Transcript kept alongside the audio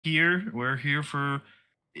here. We're here for.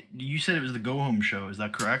 You said it was the go home show. Is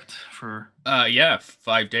that correct? For Yeah,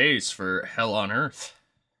 5 days for Hell on Earth.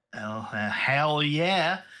 hell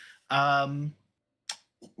yeah. Um,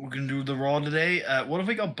 we're gonna do the Raw today. What have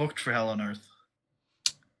we got booked for Hell on Earth?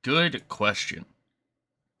 Good question.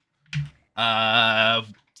 Uh,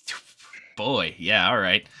 boy, yeah, all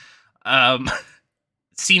right. Um,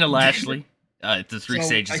 Cena Lashley, the three So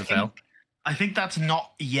stages of hell. I think that's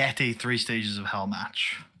not yet a 3 stages of hell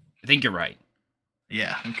match. I think you're right.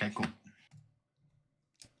 Yeah. Okay. Cool.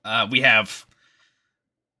 We have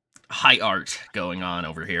high art going on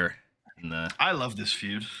over here, and I love this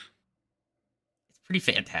feud. it's pretty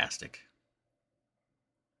fantastic.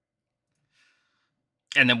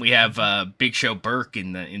 And then we have Big Show Burke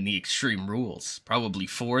in the Extreme Rules, probably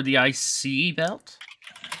for the IC belt.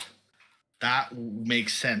 That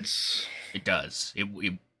makes sense. It does. It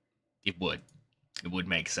would. It would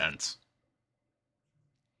make sense.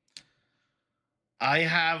 I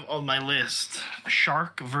have on my list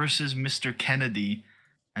Shark versus Mr. Kennedy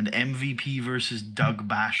and MVP versus Doug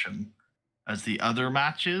Basham as the other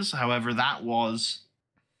matches. However, that was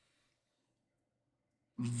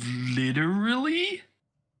literally.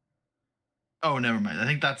 Oh, never mind. I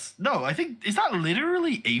think that's. No, I think. Is that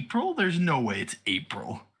literally April? There's no way it's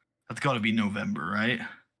April. That's got to be November, right?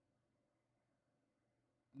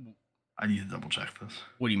 I need to double check this.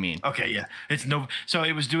 What do you mean? Okay, yeah. It's no. So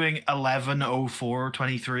it was doing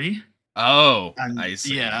 11/04/23. Oh, And I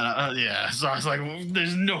see. yeah. So I was like, well,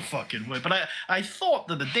 there's no fucking way. But I thought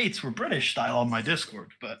that the dates were British style on my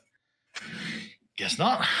Discord, but guess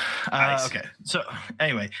not. Nice. Okay. So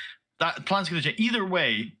anyway, that plan's gonna change. Either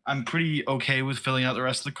way, I'm pretty okay with filling out the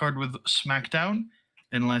rest of the card with SmackDown,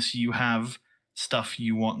 unless you have stuff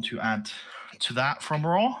you want to add to that from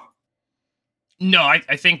Raw. No, I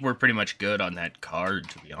think we're pretty much good on that card,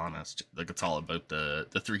 to be honest. Like, it's all about the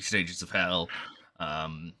three stages of hell.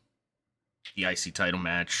 The IC title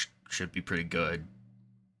match should be pretty good.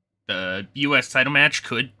 The US title match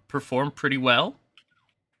could perform pretty well.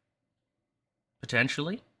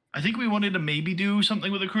 Potentially. I think we wanted to maybe do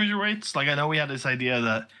something with the cruiserweights. Like, I know we had this idea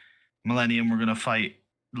that Millennium were going to fight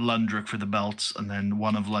Lundrick for the belts, and then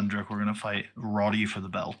one of Lundrick were going to fight Roddy for the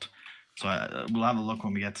belt. So we'll have a look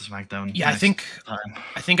when we get to SmackDown. Yeah, I think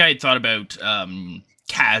I had thought about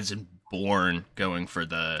Kaz and Bourne going for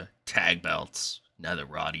the tag belts. Now that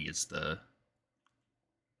Roddy is the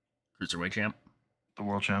cruiserweight champ, the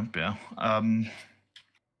world champ. Yeah. I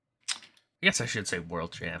guess I should say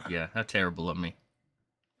world champ. Yeah, how terrible of me.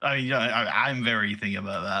 I mean, yeah, I'm very thinking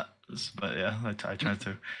about that, but yeah, I try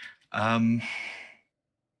to.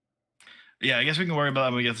 Yeah, I guess we can worry about that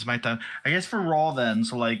when we get to SmackDown. I guess for Raw then,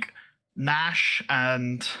 so like Nash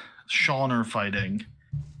and Shawn are fighting.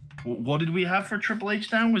 What did we have for Triple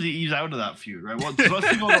H now? He's out of that feud, right? So let's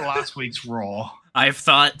think about last week's Raw. I've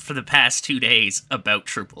thought for the past 2 days about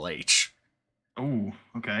Triple H. Oh,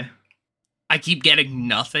 okay. I keep getting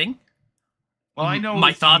nothing. Well, I know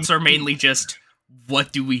my thoughts are mainly just,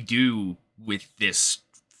 what do we do with this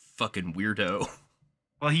fucking weirdo?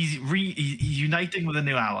 Well, he's uniting with a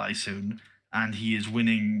new ally soon, and he is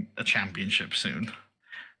winning a championship soon.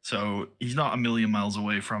 So he's not a million miles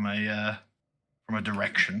away from a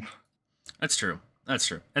direction. That's true. That's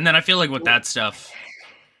true. And then I feel like with that stuff,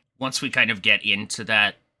 once we kind of get into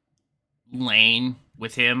that lane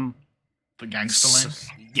with him, the gangster lane.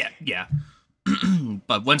 Yeah.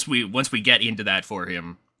 But once we get into that for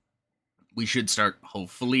him, we should start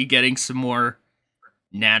hopefully getting some more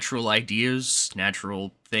natural ideas,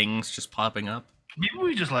 natural things just popping up. Maybe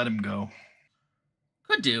we just let him go.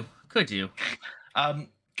 Could do.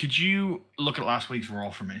 Could you look at last week's Raw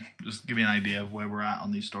for me? Just give me an idea of where we're at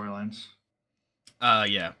on these storylines.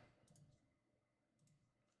 Yeah.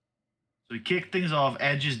 So we kicked things off.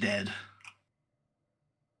 Edge is dead.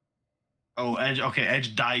 Oh, Edge. Okay,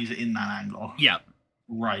 Edge dies in that angle. Yeah.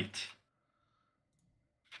 Right.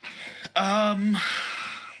 What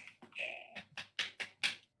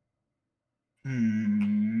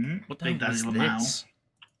the hell is Lamau. this?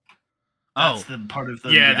 That's the part of the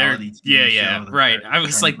reality yeah, right. I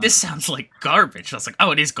was like, this sounds like garbage. I was like,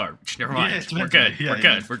 oh, it is garbage. Never mind. We're good.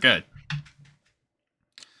 We're good.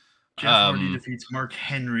 Jeff Hardy defeats Mark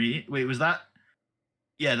Henry. Wait, was that?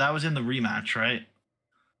 Yeah, that was in the rematch, right?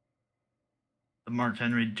 The Mark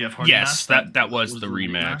Henry Jeff Hardy. Yes, that was the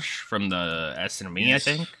rematch from the SNME, yes.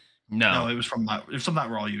 I think. No, it was from that. It was from that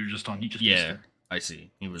Raw you were just on. He just I see.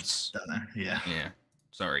 He was down there. Yeah.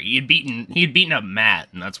 Sorry, he had beaten up Matt,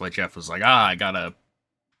 and that's why Jeff was like, I gotta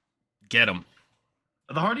get him.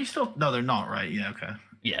 Are the Hardys still? No, they're not, right? Yeah, okay.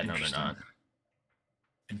 Yeah, no, they're not.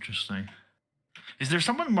 Interesting. Is there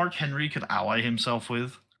someone Mark Henry could ally himself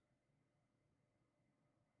with?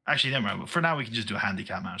 Actually, never mind. For now, we can just do a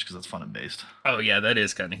handicap match because that's fun and based. Oh yeah, that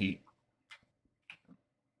is kind of heat.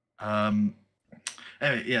 Anyway,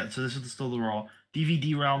 yeah. So this is still the Raw.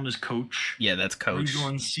 DVD Realm is coach. Yeah, that's coach. Regal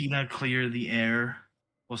and Cena clear the air.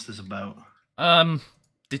 What's this about?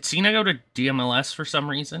 Did Cena go to DMLS for some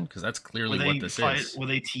reason? Because that's clearly what this is. Were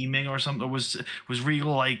they teaming or something? Or was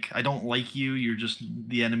Regal like, I don't like you, you're just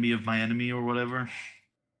the enemy of my enemy or whatever?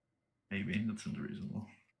 Maybe that seems reasonable.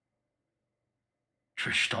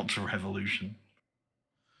 Trish stops a revolution.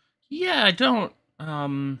 Yeah, I don't.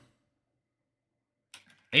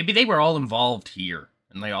 Maybe they were all involved here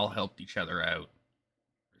and they all helped each other out.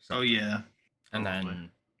 Oh yeah, and then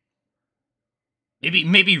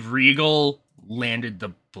maybe Regal landed the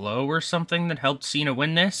blow or something that helped Cena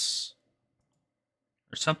win this,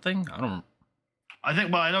 or something. I don't. I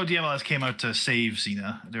think. Well, I know DMLS came out to save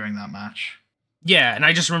Cena during that match. Yeah, and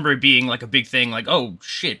I just remember it being like a big thing. Like, oh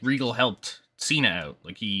shit, Regal helped Cena out.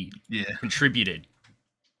 Like he contributed.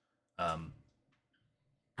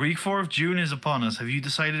 Week 4 of June is upon us. Have you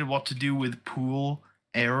decided what to do with Pool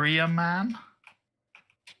Area Man?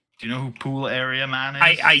 Do you know who Pool Area Man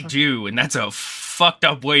is? I do, and that's a fucked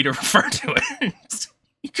up way to refer to it.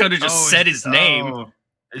 You could have just said his name.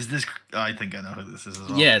 Is this? I think I know who this is as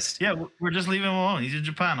well. Yes. Yeah, we're just leaving him alone. He's in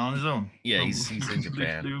Japan on his own. Yeah, he's in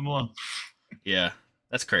Japan. Leave him alone. Yeah,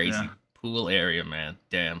 that's crazy. Yeah. Pool Area Man.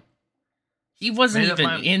 Damn. He wasn't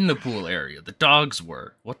even in the pool area. The dogs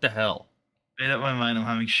were. What the hell? Made up my mind. I'm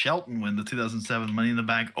having Shelton win the 2007 Money in the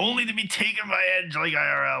Bank, only to be taken by Edge like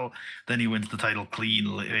IRL. Then he wins the title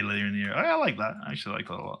clean later in the year. I like that. I actually like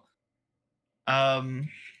that a lot.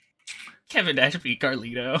 Kevin Nash beat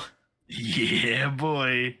Carlito. Yeah,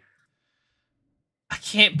 boy. I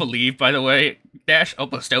can't believe, by the way, Nash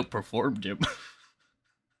almost outperformed him.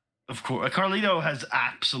 Of course, Carlito has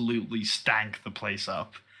absolutely stank the place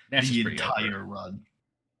up the entire run.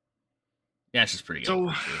 Nash is pretty good.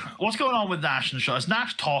 So, what's going on with Nash and Shaw? Has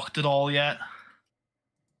Nash talked at all yet?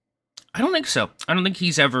 I don't think so. I don't think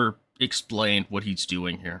he's ever explained what he's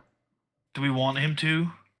doing here. Do we want him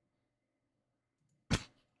to?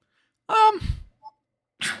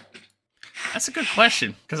 That's a good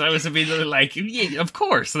question. Because I was immediately like, yeah, of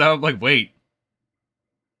course. And I'm like, wait.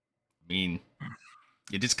 I mean,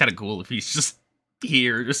 it is kind of cool if he's just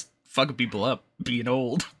here, just fucking people up, being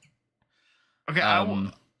old. Okay, I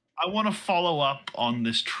want to follow up on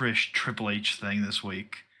this Trish Triple H thing this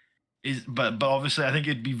week. But obviously, I think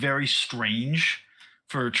it'd be very strange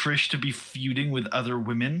for Trish to be feuding with other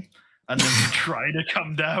women and then to try to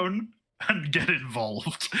come down and get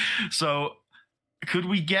involved. So, could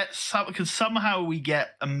somehow we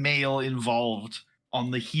get a male involved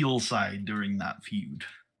on the heel side during that feud?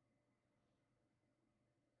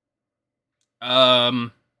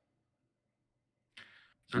 So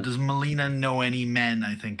does Melina know any men,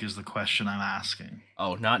 I think, is the question I'm asking.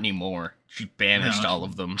 Oh, not anymore. She banished all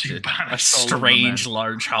of them to a strange,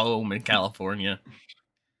 large home in California.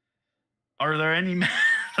 Are there any men?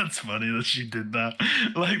 That's funny that she did that.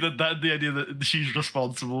 Like the idea that she's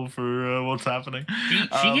responsible for what's happening.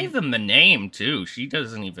 She gave them the name too. She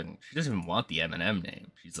doesn't even want the M&M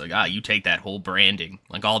name. She's like, you take that whole branding,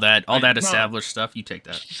 like all that established stuff. You take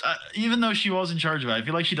that. Even though she was in charge of it, I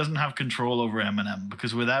feel like she doesn't have control over M&M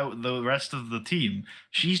because without the rest of the team,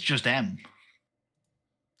 she's just M.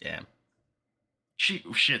 Yeah.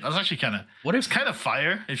 Shit. That's actually kind of. What if it's kind of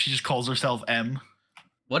fire if she just calls herself M?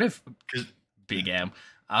 What if Big M?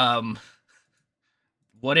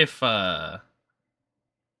 What if oh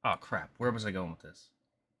crap, where was I going with this?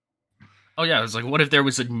 Oh yeah, I was like, what if there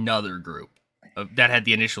was another group that had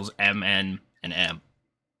the initials M, N, and M?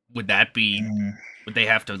 Would that be would they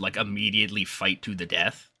have to like immediately fight to the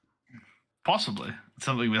death? Possibly. It's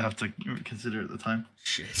something we'd have to consider at the time.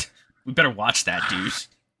 Shit. We better watch that, dude.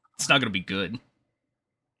 It's not gonna be good.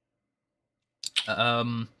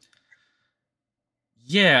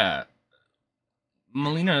 Yeah.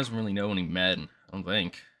 Melina doesn't really know any men, I don't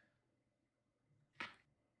think.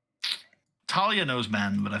 Talia knows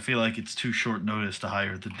men, but I feel like it's too short notice to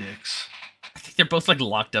hire the dicks. I think they're both like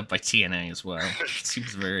locked up by TNA as well. It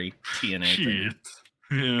seems very TNA. Shit.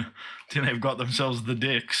 Yeah. TNA have got themselves the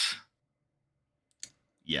dicks.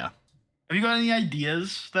 Yeah. Have you got any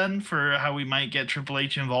ideas then for how we might get Triple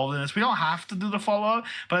H involved in this? We don't have to do the follow-up,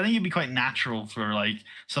 but I think it'd be quite natural for like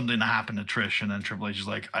something to happen to Trish, and then Triple H is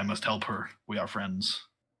like, "I must help her. We are friends."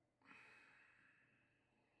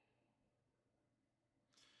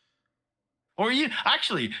 Or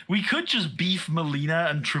we could just beef Melina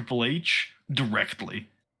and Triple H directly.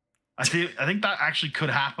 I think that actually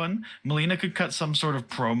could happen. Melina could cut some sort of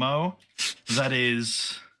promo that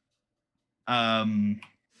is,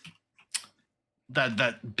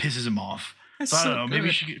 that pisses him off. That's So I don't so know. Maybe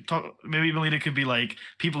good. she could talk. Maybe Melina could be like,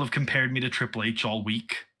 people have compared me to Triple H all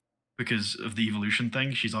week because of the evolution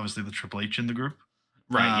thing. She's obviously the Triple H in the group.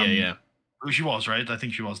 Right, yeah, Um, yeah. She was, right? I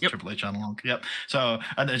think she was the Yep. Triple H analog. Yep. So,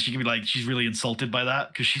 and then she can be like, she's really insulted by that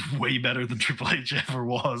because she's way better than Triple H ever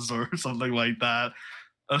was, or something like that.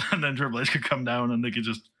 And then Triple H could come down and they could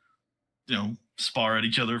just, spar at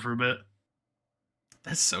each other for a bit.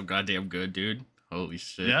 That's so goddamn good, dude. Holy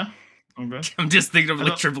shit. Yeah. Okay. I'm just thinking of I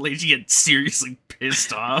like don't- Triple H get seriously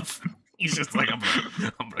pissed off. He's just like, I'm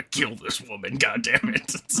gonna kill this woman, goddamn it.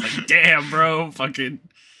 It's like, damn, bro, fucking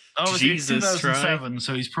Oh, it's Jesus, 2007,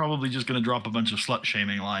 so he's probably just going to drop a bunch of slut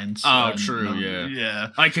shaming lines. Oh, true, yeah. Yeah.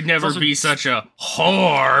 I could never also- be such a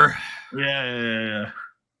whore. Yeah.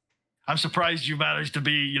 I'm surprised you managed to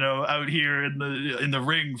be, out here in the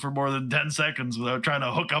ring for more than 10 seconds without trying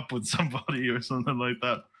to hook up with somebody or something like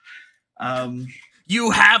that.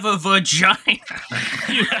 You have a vagina.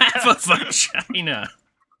 You have a vagina.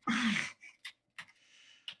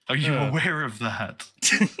 Are you aware of that?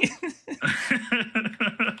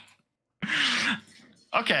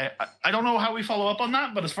 Okay, I don't know how we follow up on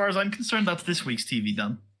that, but as far as I'm concerned, that's this week's TV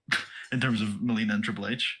done in terms of Melina and Triple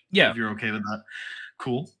H. Yeah. If you're okay with that.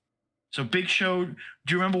 Cool. So Big Show, do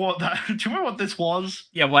you remember what this was?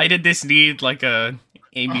 Yeah, why did this need like a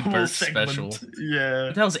Amy A whole Burke segment. special? Yeah.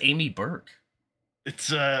 What the hell's Amy Burke?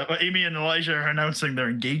 It's Amy and Elijah are announcing their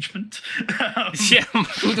engagement. Yeah,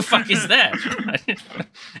 who the fuck is that?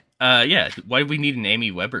 Yeah, why do we need an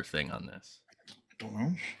Amy Weber thing on this? I don't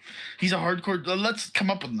know. He's a hardcore. Let's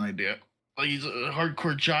come up with an idea. Like, he's a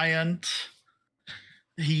hardcore giant.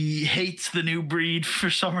 He hates the new breed for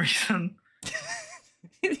some reason.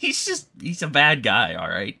 He's a bad guy, all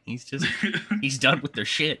right? He's done with their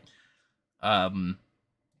shit. I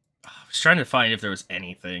was trying to find if there was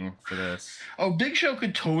anything for this. Oh, Big Show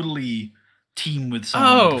could totally team with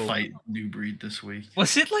someone to Oh. fight new breed this week.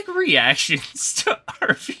 Was it like reactions to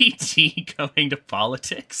RVD going to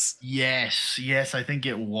politics? Yes, I think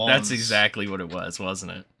it was. That's exactly what it was,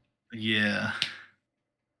 wasn't it? Yeah.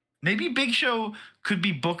 Maybe Big Show could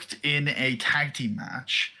be booked in a tag team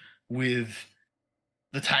match with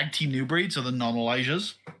the tag team new breed, so the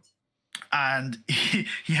non-Elijahs. And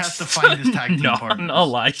he has to find his tag team partners.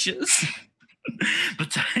 Elijah's?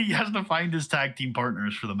 He has to find his tag team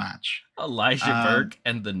partners for the match. Elijah Burke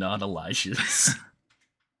and the non-Elijahs.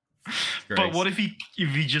 But what if he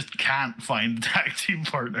just can't find tag team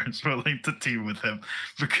partners willing to team with him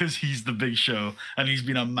because he's the Big Show and he's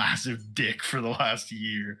been a massive dick for the last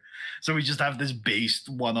year? So we just have this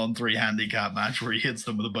based 1-on-3 handicap match where he hits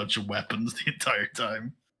them with a bunch of weapons the entire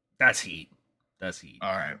time. That's heat.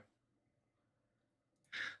 All right.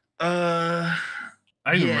 I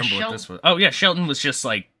don't remember what this was. Oh yeah, Shelton was just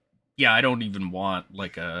like, yeah, I don't even want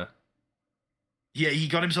like a. Yeah, he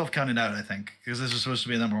got himself counted out, I think, because this was supposed to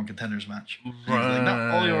be a number one contenders match. And he was like,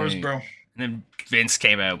 no, all yours, bro. And then Vince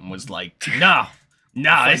came out and was like, no,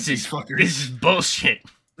 this is bullshit.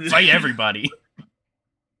 Fight everybody.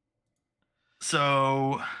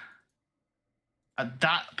 So at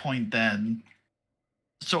that point, then,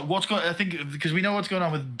 I think because we know what's going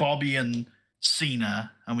on with Bobby and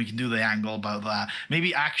Cena, and we can do the angle about that.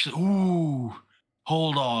 Maybe actually,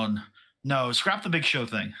 hold on. No, scrap the Big Show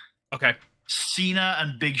thing. Okay. Cena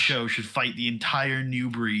and Big Show should fight the entire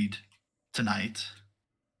new breed tonight.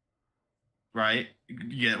 Right?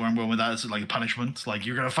 You get where I'm going with that? It's like a punishment. Like,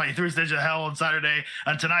 you're going to fight 3 stages of hell on Saturday,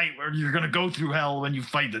 and tonight you're going to go through hell when you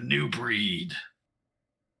fight the new breed.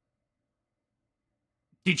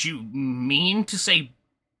 Did you mean to say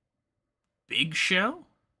Big Show?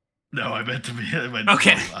 No, I meant to be.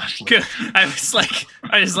 Okay, Lashley. good. I was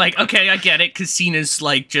like, okay, I get it, because Cena's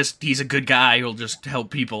like he's a good guy who'll just help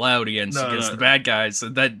people out against the bad guys.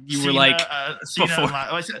 And that you were like Cena before.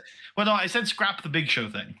 I said scrap the Big Show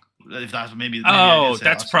thing. If that's maybe. Oh,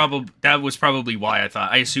 that was probably why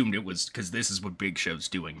I assumed it was because this is what Big Show's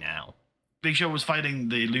doing now. Big Show was fighting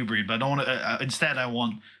the new breed, but I don't want instead I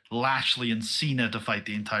want Lashley and Cena to fight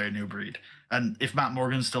the entire new breed. And if Matt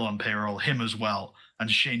Morgan's still on payroll, him as well,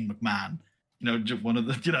 and Shane McMahon. One of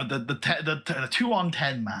the the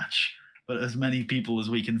 2-on-10 match, but as many people as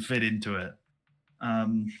we can fit into it.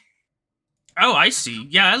 Oh, I see.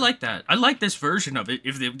 Yeah, I like that. I like this version of it.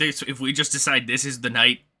 If we just decide this is the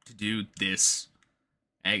night to do this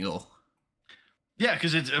angle. Yeah,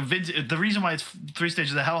 because it's Vince. The reason why it's 3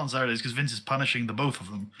 stages of hell on Saturday is because Vince is punishing the both of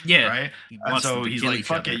them. Yeah, right. And so he's like,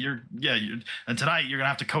 "Fuck it, and tonight you're gonna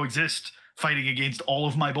have to coexist, fighting against all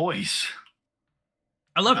of my boys."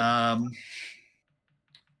 I love it.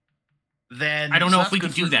 Then I don't know if we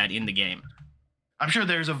can do that in the game. I'm sure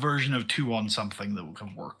there's a version of 2 on something that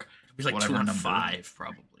can work. He's like whatever number. 205,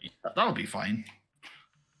 probably. That'll be fine.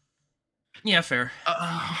 Yeah, fair.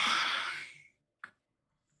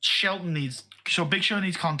 Shelton needs... So Big Show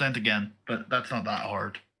needs content again, but that's not that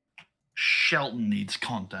hard. Shelton needs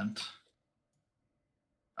content.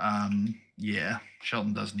 Yeah,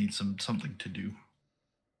 Shelton does need something to do.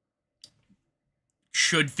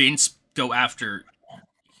 Should Vince go after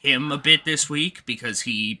him a bit this week because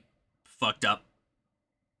he fucked up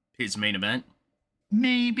his main event?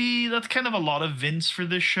 Maybe. That's kind of a lot of Vince for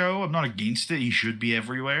this show. I'm not against it. He should be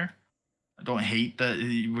everywhere. I don't hate that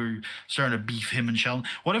we're starting to beef him and Shelton.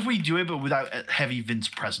 What if we do it, but without a heavy Vince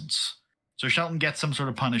presence? So Shelton gets some sort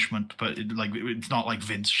of punishment, but it's not like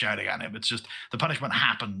Vince shouting at him. It's just the punishment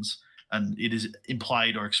happens, and it is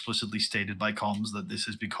implied or explicitly stated by comms that this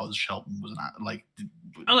is because Shelton was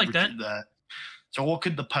I like that. So what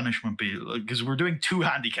could the punishment be? Because we're doing 2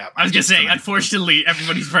 handicap matches. I was gonna say, unfortunately,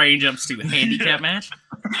 everybody's brain jumps to a handicap match.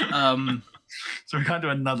 So we can't do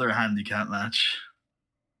another handicap match.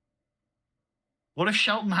 What if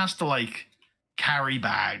Shelton has to carry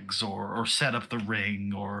bags or set up the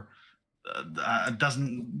ring or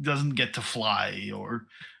doesn't get to fly? Or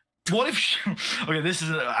what if okay, this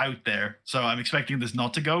is out there, so I'm expecting this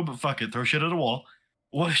not to go, but fuck it, throw shit at a wall.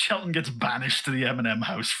 What if Shelton gets banished to the M&M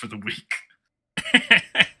house for the week?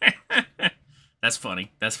 That's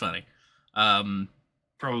funny.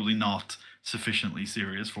 Probably not sufficiently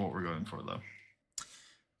serious for what we're going for, though.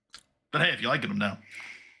 But hey, if you like them now,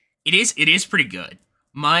 it is pretty good.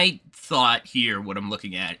 My thought here, what I'm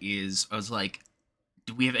looking at is, I was like,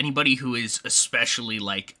 do we have anybody who is especially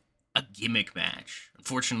like a gimmick match?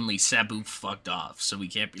 Unfortunately, Sabu fucked off, so we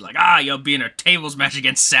can't be like, you'll be in a tables match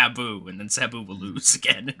against Sabu, and then Sabu will lose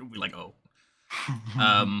again, and we'll be like, oh.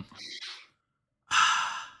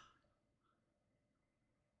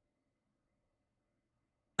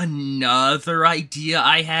 Another idea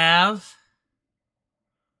I have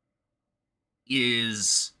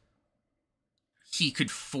is he could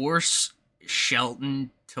force Shelton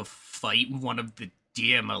to fight one of the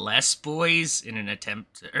DMLS boys in an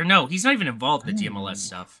attempt... Or no, he's not even involved in the DMLS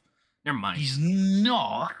stuff. Never mind. He's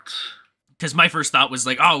not. Because my first thought was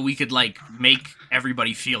like, we could make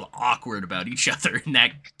everybody feel awkward about each other in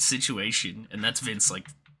that situation. And that's Vince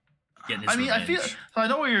getting his revenge. I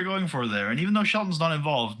know what you're going for there. And even though Shelton's not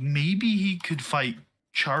involved, maybe he could fight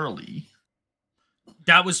Charlie.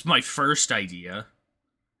 That was my first idea.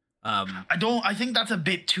 I think that's a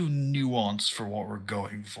bit too nuanced for what we're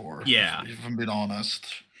going for. Yeah. If I'm being honest.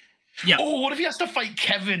 Yeah. Oh, what if he has to fight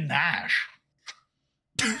Kevin Nash?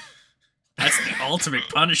 That's the ultimate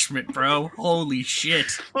punishment, bro. Holy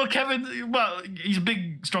shit. Well, he's a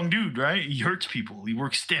big, strong dude, right? He hurts people. He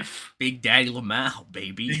works stiff. Big Daddy Lamau,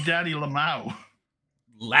 baby. Big Daddy Lamau.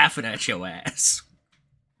 Laughing at your ass.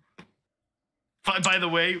 By the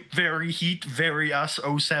way, very us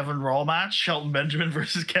 07 Raw match. Shelton Benjamin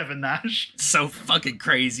versus Kevin Nash. So fucking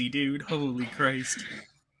crazy, dude. Holy Christ.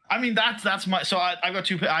 I mean, that's my... So I've got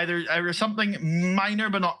two... Either something minor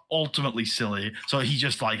but not ultimately silly. So he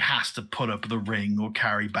just has to put up the ring or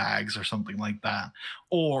carry bags or something like that.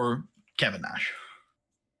 Or Kevin Nash.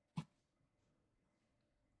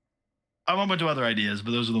 I'm open to other ideas, but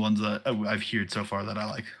those are the ones that I've heard so far that I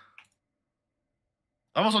like.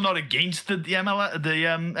 I'm also not against the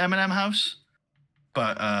M&M house,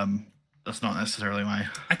 but that's not necessarily my...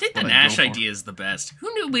 I think the Nash idea is the best.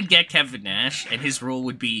 Who knew we'd get Kevin Nash, and his role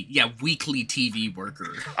would be, weekly TV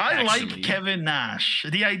worker. I like Kevin Nash.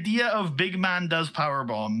 The idea of big man does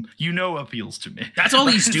powerbomb, appeals to me. That's all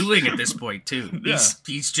he's doing at this point, too. Yeah.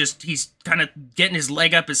 He's kind of getting his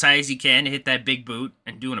leg up as high as he can to hit that big boot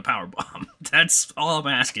and doing a powerbomb. That's all I'm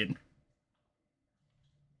asking.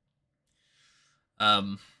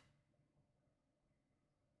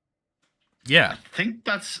 Yeah. I think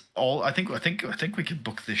that's all. I think we can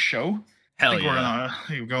book this show. Hell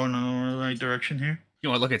we're going in the right direction here. You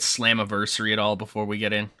want to look at Slammiversary at all before we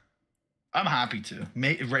get in? I'm happy to.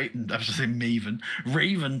 I was going to say Maven.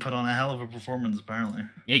 Raven put on a hell of a performance, apparently.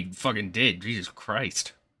 Yeah, he fucking did. Jesus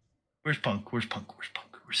Christ. Where's Punk? Where's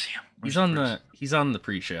Sam? He's on the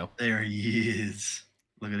pre-show. There he is.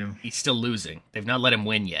 Look at him. He's still losing. They've not let him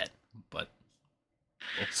win yet, but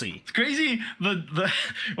we'll see. It's crazy. The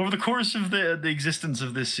over the course of the existence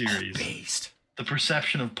of this series, based. The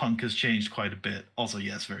perception of Punk has changed quite a bit. Also,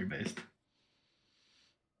 yes, very based.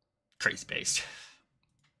 Crazy based.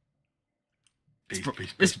 Based.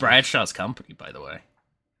 This Bradshaw's company, by the way.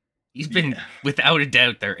 He's been, without a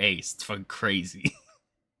doubt, their ace. It's fucking crazy.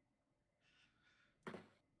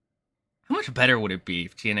 How much better would it be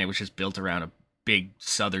if TNA was just built around a big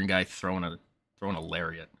Southern guy throwing a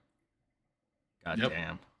lariat? God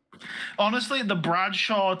damn. Honestly, the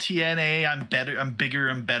Bradshaw TNA, I'm bigger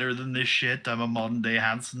and better than this shit. I'm a modern day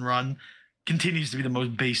Hansen run. Continues to be the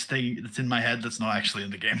most base thing that's in my head that's not actually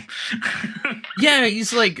in the game. Yeah,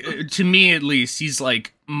 he's like, to me at least, he's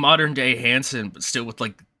like modern day Hansen, but still with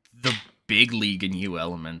like the big league and U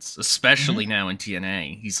elements, especially now in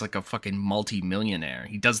TNA. He's like a fucking multi-millionaire.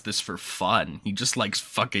 He does this for fun. He just likes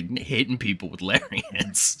fucking hitting people with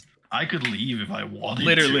lariats. I could leave if I wanted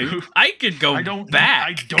Literally, to. I could go back.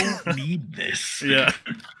 I don't need this. Yeah.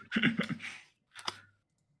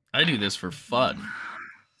 I do this for fun.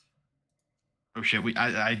 Oh shit,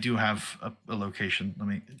 I do have a location. Let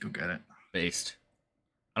me go get it. Based.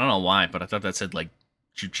 I don't know why, but I thought that said like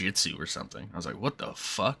jujitsu or something. I was like, what the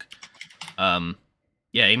fuck? Yeah,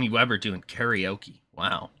 Amy Weber doing karaoke.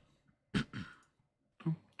 Wow.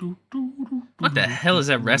 What the hell is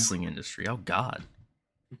that wrestling industry? Oh god.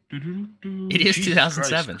 It is Jesus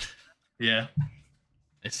 2007. Christ. Yeah.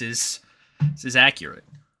 This is accurate.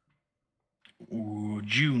 Ooh,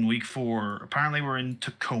 June, week 4. Apparently we're in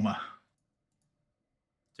Tacoma.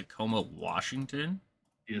 Tacoma, Washington?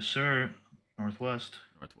 Yes, sir. Northwest.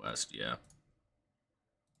 Northwest, yeah.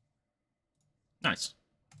 Nice.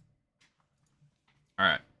 All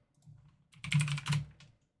right.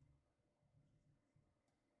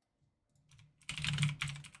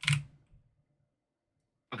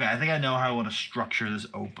 Okay, I think I know how I want to structure this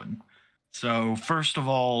open. So first of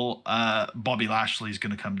all, Bobby Lashley's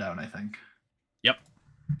going to come down, I think. Yep.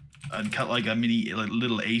 And cut like a mini, like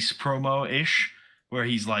little Ace promo-ish, where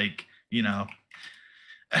he's like, you know,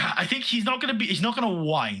 I think he's not going to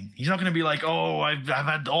whine. He's not going to be like, oh, I've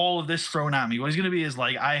had all of this thrown at me. What he's going to be is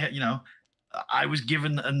like, I was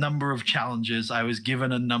given a number of challenges. I was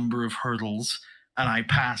given a number of hurdles, and I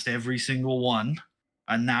passed every single one.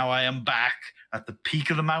 And now I am back at the peak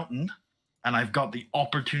of the mountain, and I've got the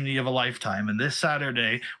opportunity of a lifetime. And this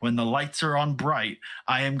Saturday, when the lights are on bright,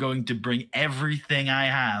 I am going to bring everything I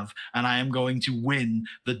have, and I am going to win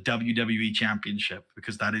the WWE Championship,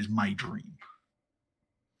 because that is my dream.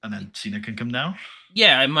 And then Cena can come down?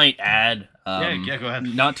 Yeah, I might add... yeah, go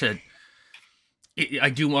ahead. Not to... I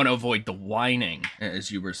do want to avoid the whining,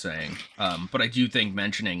 as you were saying. But I do think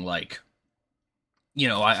mentioning, like... You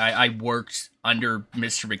know, I worked under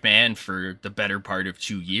Mr. McMahon for the better part of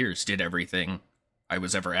 2 years, did everything I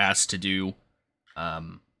was ever asked to do.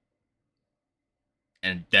 And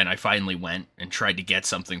then I finally went and tried to get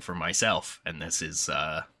something for myself. And this is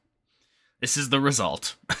the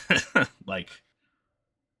result. Like,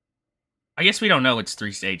 I guess we don't know it's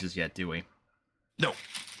 3 stages yet, do we? No.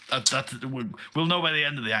 We'll know by the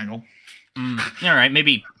end of the angle. All right,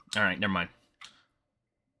 maybe. All right, never mind.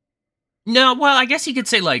 No, well, I guess you could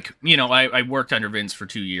say, like, you know, I worked under Vince for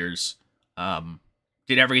 2 years,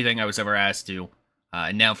 did everything I was ever asked to,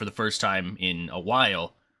 and now for the first time in a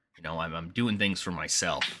while, you know, I'm doing things for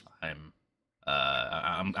myself. I'm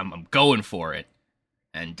going for it,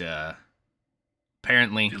 and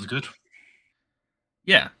apparently feels good.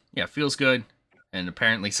 Yeah, feels good, and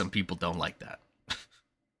apparently some people don't like that.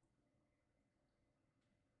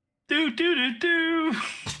 Do.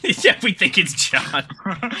 Yeah, we think it's John.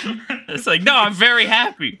 It's like, no, I'm very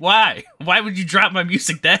happy. Why? Why would you drop my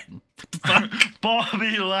music then? What the fuck?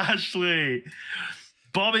 Bobby Lashley,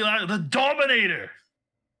 the Dominator.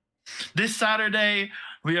 This Saturday,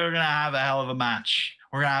 we are gonna have a hell of a match.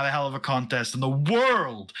 We're gonna have a hell of a contest, and the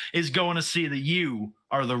world is going to see that you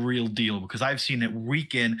are the real deal, because I've seen it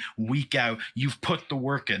week in, week out. You've put the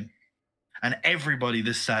work in. And everybody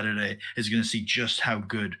this Saturday is going to see just how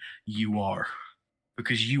good you are,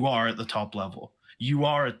 because you are at the top level. You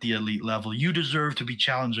are at the elite level. You deserve to be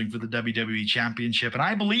challenging for the WWE Championship. And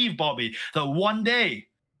I believe, Bobby, that one day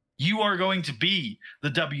you are going to be the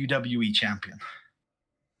WWE Champion.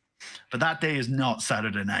 But that day is not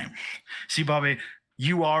Saturday night. See, Bobby,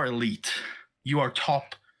 you are elite. You are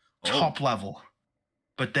top level.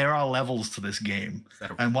 But there are levels to this game.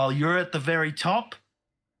 And while you're at the very top,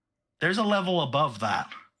 there's a level above that,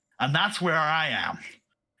 and that's where I am.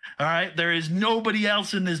 All right? There is nobody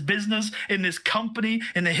else in this business, in this company,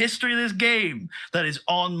 in the history of this game that is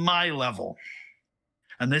on my level.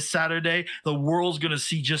 And this Saturday, the world's going to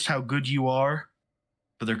see just how good you are,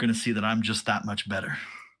 but they're going to see that I'm just that much better.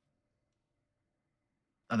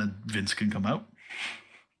 And then Vince can come out.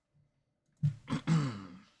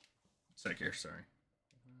 Sec here, sorry.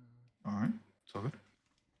 All right. It's all good.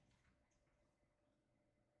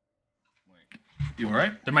 You all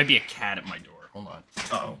right? There might be a cat at my door. Hold on.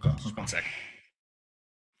 Oh, God. Just 1 second.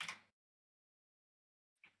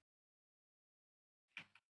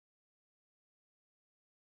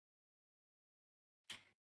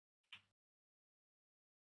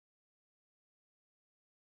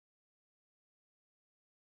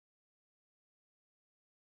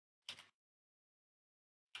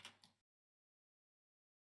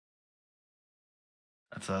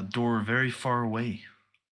 That's a door very far away.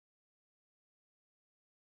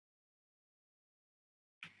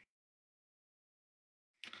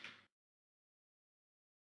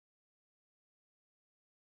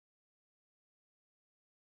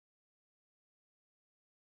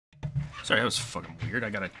 Sorry, that was fucking weird.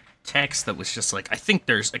 I got a text that was just like, I think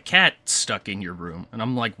there's a cat stuck in your room. And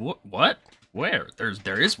I'm like, what? Where?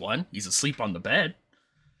 There is one. He's asleep on the bed.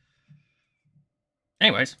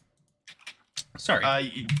 Anyways. Sorry.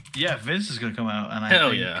 Yeah, Vince is gonna come out, and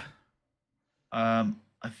Hell yeah. I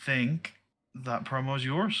think that promo is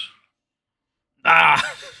yours.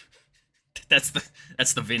 Ah! That's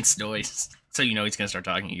the Vince noise. So you know he's gonna start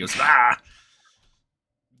talking. He goes, ah!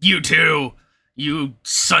 You two! You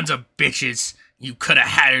sons of bitches! You could have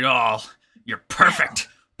had it all. You're perfect.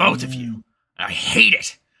 Both of you. I hate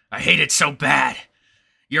it. I hate it so bad.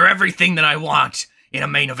 You're everything that I want in a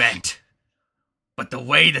main event. But the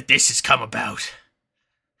way that this has come about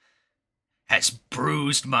has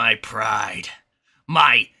bruised my pride.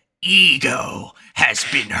 My ego has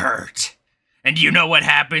been hurt. And you know what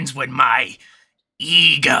happens when my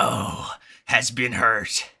ego has been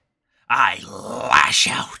hurt? I lash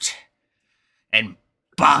out. And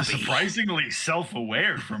Bobby... Surprisingly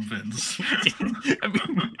self-aware from Vince. I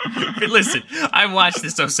mean, listen, I watched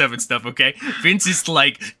this 07 stuff, okay? Vince is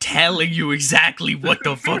like telling you exactly what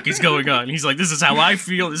the fuck is going on. He's like, this is how I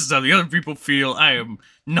feel, this is how the other people feel. I am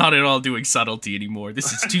not at all doing subtlety anymore.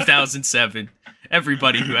 This is 2007.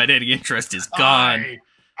 Everybody who had any interest is gone.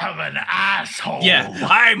 I'm an asshole. Yeah,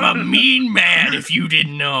 I'm a mean man, if you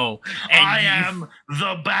didn't know. And I am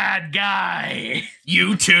the bad guy.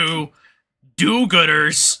 You two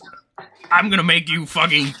do-gooders, I'm gonna make you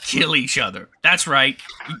fucking kill each other. That's right.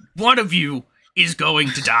 One of you is going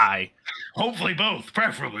to die. Hopefully both.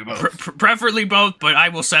 Preferably both. Preferably both, but I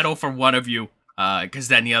will settle for one of you. Because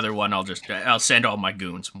then the other one, I'll send all my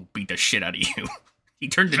goons and we'll beat the shit out of you. He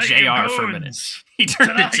turned to JR for a minute. He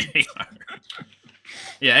turned to JR.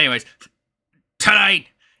 Yeah, anyways. Tonight,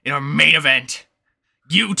 in our main event,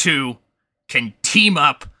 you two can team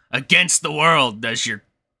up against the world as your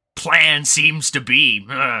plan seems to be.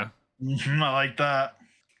 I like that.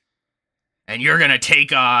 And you're gonna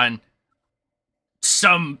take on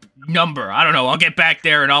some number. I don't know. I'll get back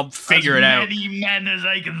there and I'll figure it out. As many men as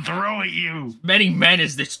I can throw at you. Many men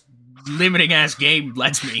as this limiting ass game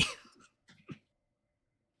lets me.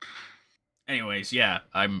 Anyways, yeah,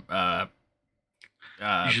 I'm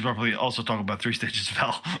you should probably also talk about 3 stages of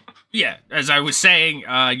hell. Yeah, as I was saying,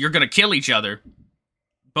 you're gonna kill each other.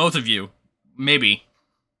 Both of you. Maybe.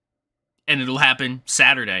 And it'll happen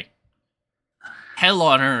Saturday. Hell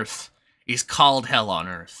on Earth is called Hell on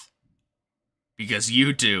Earth. Because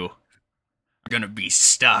you two are gonna be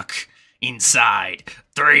stuck inside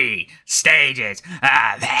 3 stages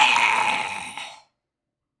of hell.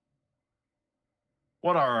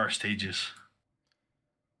 What are our stages?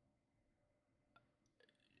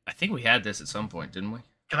 I think we had this at some point, didn't we?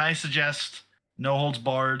 Can I suggest no holds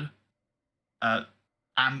barred,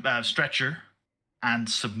 stretcher, and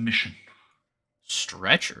submission?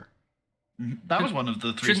 Stretcher? That was one of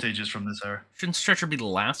the 3 stages from this era. Shouldn't stretcher be the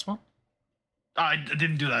last one? I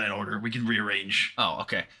didn't do that in order. We can rearrange. Oh,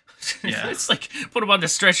 okay. Yeah. It's like, put him on the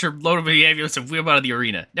stretcher, load him in the ambulance, and wheel him out of the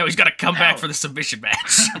arena. Now he's got to come back for the submission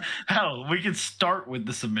match. Hell, we can start with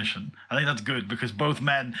the submission. I think that's good because both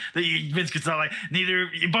men, Vince could start like,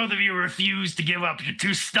 both of you refuse to give up. You're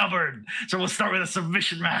too stubborn. So we'll start with a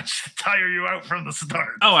submission match to tire you out from the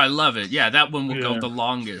start. Oh, I love it. Yeah, that one will go the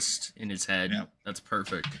longest in his head. Yeah. That's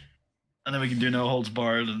perfect. And then we can do no holds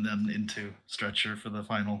barred and then into stretcher for the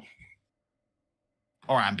final.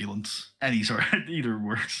 Or ambulance. Any sort. Either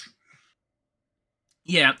works.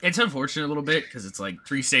 Yeah, it's unfortunate a little bit because it's like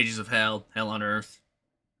 3 stages of hell, hell on earth,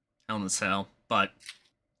 hell in the cell. But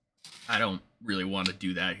I don't really want to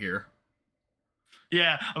do that here.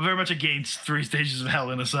 Yeah, I'm very much against 3 stages of hell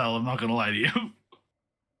in a cell. I'm not going to lie to you.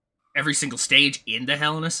 Every single stage in the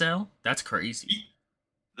hell in a cell? That's crazy.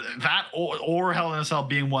 That or hell in a cell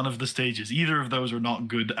being one of the stages. Either of those are not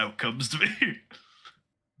good outcomes to me.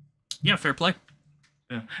 Yeah, fair play.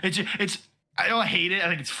 Yeah, it's. I don't hate it. I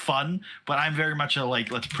think it's fun, but I'm very much a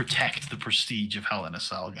let's protect the prestige of Hell in a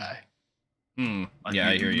Cell guy. Yeah,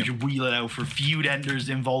 I hear you. You should wheel it out for feud enders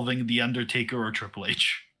involving The Undertaker or Triple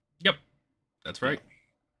H. Yep, that's right.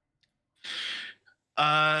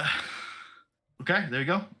 Okay, there you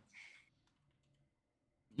go.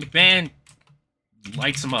 McMahon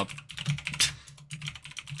lights him up.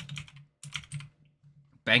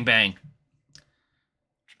 Bang, bang.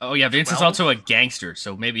 Oh yeah, Vince is also a gangster,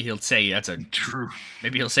 so maybe he'll say that's a true.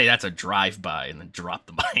 Maybe he'll say that's a drive-by and then drop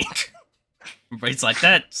the mic. Everybody's like,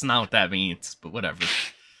 that's not what that means, but whatever.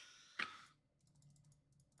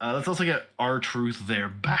 Let's also get R-Truth there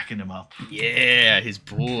backing him up. Yeah, his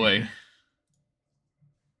boy.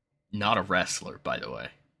 Not a wrestler, by the way.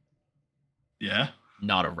 Yeah?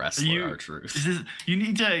 Not a wrestler, R-Truth. You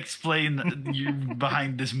need to explain you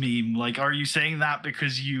behind this meme. Like, are you saying that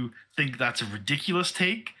because you think that's a ridiculous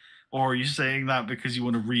take? Or are you saying that because you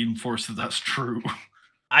want to reinforce that that's true?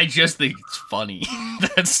 I just think it's funny.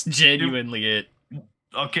 That's genuinely it.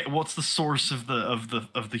 Okay, what's the source of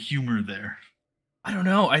the humor there? I don't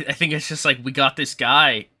know. I think it's just like we got this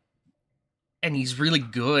guy, and he's really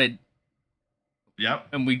good. Yep.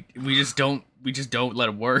 And we just don't let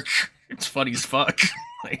it work. It's funny as fuck.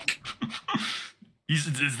 Like,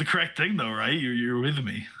 it's the correct thing though, right? You're with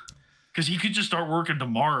me, because he could just start working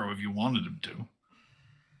tomorrow if you wanted him to.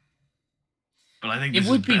 But I think this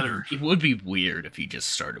is better. It would be weird if he just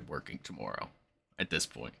started working tomorrow. At this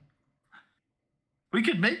point, we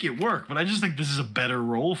could make it work, but I just think this is a better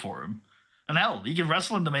role for him. And hell, he can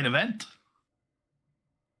wrestle in the main event.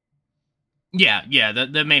 Yeah.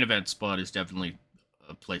 The main event spot is definitely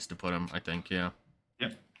a place to put him, I think, yeah.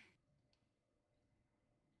 Yep.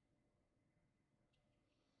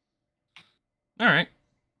 All right.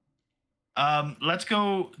 Let's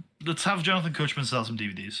have Jonathan Coachman sell some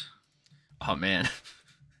DVDs. Oh, man.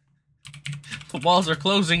 The walls are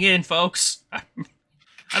closing in, folks. I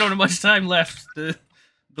don't have much time left. The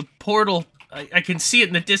portal, I can see it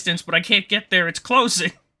in the distance, but I can't get there. It's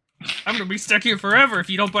closing. I'm gonna be stuck here forever if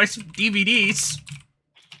you don't buy some DVDs.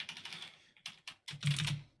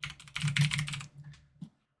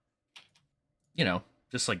 You know,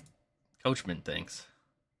 just like Coachman things.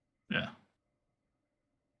 Yeah.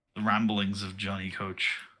 The ramblings of Johnny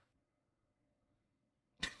Coach.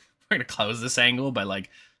 We're gonna close this angle by, like,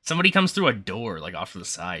 somebody comes through a door, like, off to the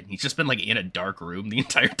side. He's just been, like, in a dark room the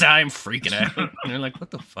entire time, freaking out. And they're like,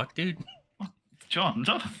 what the fuck, dude? John.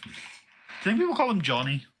 I think people call him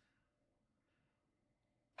Johnny.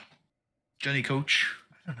 Johnny Coach.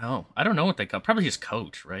 I don't know what they call. Probably just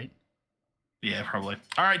Coach, right? Yeah, probably.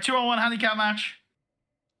 All right, 2-on-1 handicap match.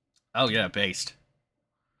 Oh, yeah, based.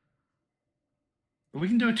 We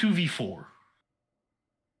can do a 2v4.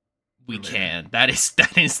 We can. That is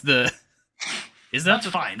the... Is that That's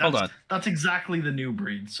fine. Hold on. That's exactly the new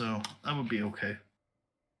breed, so that would be okay.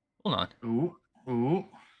 Hold on. Ooh.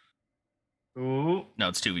 No,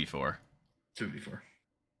 it's 2v4. 2v4.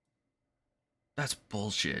 That's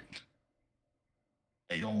bullshit.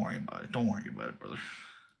 Hey, don't worry about it. Don't worry about it, brother.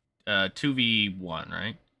 2v1,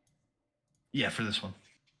 right? Yeah, for this one.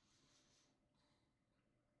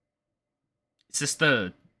 Is this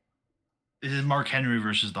the... This is Mark Henry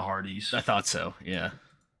versus the Hardys. I thought so, yeah.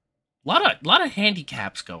 A lot of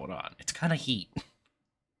handicaps going on. It's kind of heat.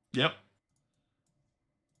 Yep.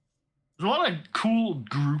 There's a lot of cool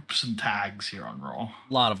groups and tags here on Raw.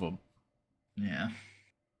 A lot of them. Yeah.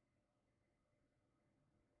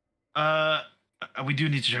 We do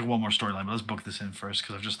need to check one more storyline, but let's book this in first,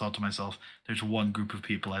 because I've just thought to myself, there's one group of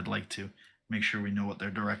people I'd like to make sure we know what their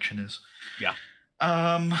direction is. Yeah.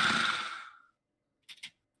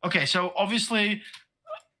 Okay, so obviously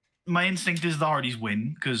my instinct is the Hardys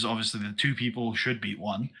win, because obviously the two people should beat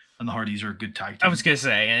one, and the Hardys are a good tag team. I was gonna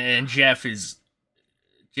say, and Jeff is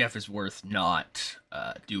worth not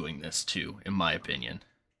doing this to, in my opinion.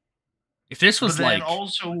 If this was like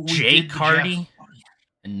also Jake Hardy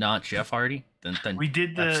and not Jeff Hardy, then we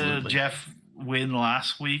did the absolutely. Jeff win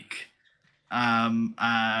last week, and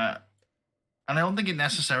I don't think it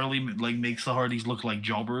necessarily like makes the Hardys look like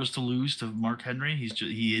jobbers to lose to Mark Henry.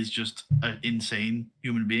 He is just an insane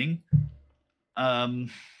human being. I'm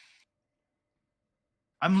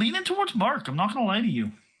leaning towards Mark. I'm not gonna lie to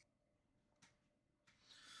you.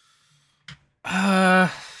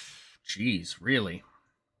 Jeez, really?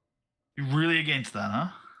 You're really against that, huh?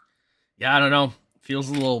 Yeah, I don't know.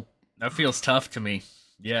 That feels tough to me.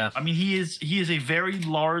 Yeah. I mean, he is a very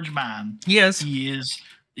large man. Yes.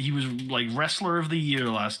 He was like wrestler of the year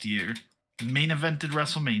last year. Main evented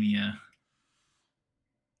WrestleMania.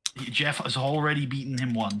 Jeff has already beaten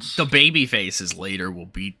him once. The baby faces later will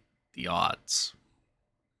beat the odds.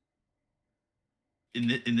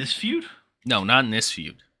 In this feud? No, not in this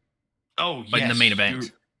feud. Oh, but yes, in the main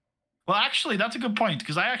event. Well, actually, that's a good point,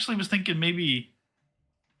 because I actually was thinking maybe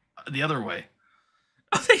the other way.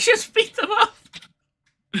 Oh, they just beat them up.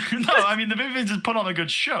 No, I mean the Babyface just put on a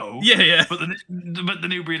good show. Yeah. But the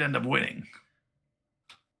new breed end up winning.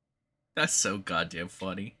 That's so goddamn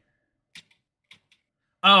funny.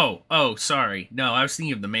 Oh, sorry. No, I was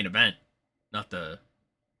thinking of the main event, not the.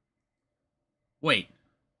 Wait.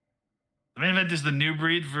 The main event is the new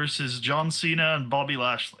breed versus John Cena and Bobby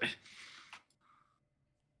Lashley.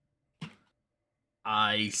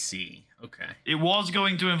 I see. Okay. It was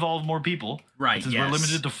going to involve more people. Right, Since yes. we're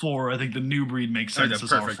limited to 4, I think the new breed makes Or sense the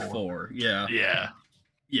as our perfect 4. Yeah. Yeah.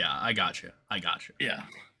 Yeah, I gotcha. Yeah.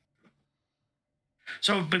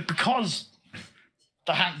 So, but because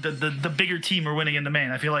the bigger team are winning in the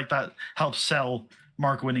main, I feel like that helps sell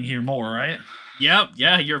Mark winning here more, right? Yep,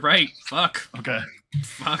 yeah, you're right. Fuck. Okay.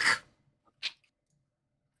 Fuck.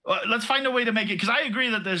 Let's find a way to make it, because I agree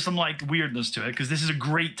that there's some like weirdness to it, because this is a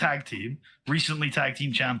great tag team, recently tag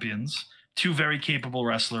team champions, 2 very capable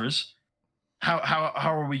wrestlers. How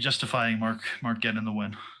are we justifying Mark getting the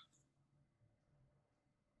win?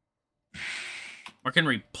 Mark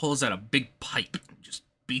Henry pulls out a big pipe and just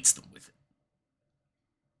beats them with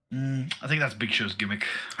it. I think that's Big Show's gimmick.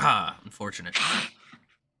 Ah, unfortunate.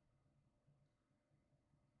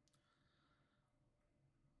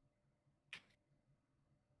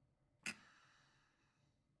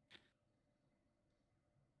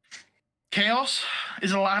 Chaos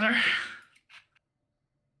is a ladder.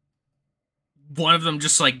 One of them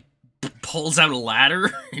just like pulls out a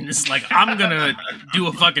ladder and is like, I'm gonna do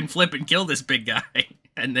a fucking flip and kill this big guy,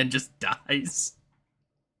 and then just dies.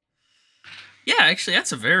 Yeah, actually,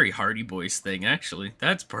 that's a very Hardy Boys thing, actually.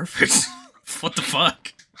 That's perfect. What the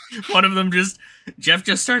fuck? One of them Jeff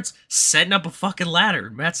just starts setting up a fucking ladder.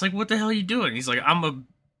 Matt's like, what the hell are you doing? He's like, I'm gonna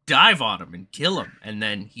dive on him and kill him. And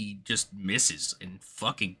then he just misses and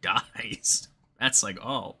fucking dies. Matt's like,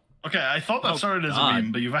 oh. Okay, I thought that started as God. a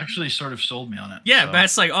meme, but you've actually sort of sold me on it. Yeah, so.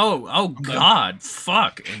 Matt's like, oh God,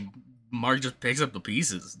 fuck. And Mark just picks up the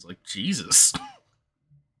pieces. It's like, Jesus.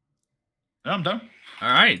 Yeah, I'm done.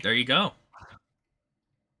 All right, there you go.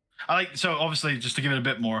 So obviously, just to give it a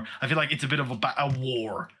bit more, I feel like it's a bit of a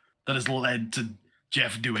war that has led to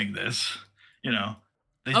Jeff doing this. You know.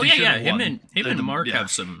 They yeah. won. Him and Mark yeah.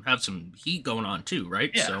 have some heat going on too,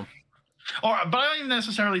 right? Yeah. So. But I don't even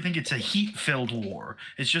necessarily think it's a heat-filled war.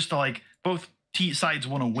 It's just like both sides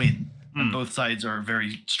want to win, and both sides are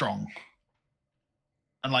very strong.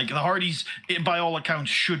 And like the Hardys, by all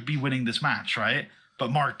accounts, should be winning this match, right?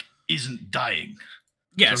 But Mark isn't dying.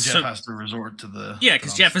 Yeah, so Jeff has to resort to the. Yeah,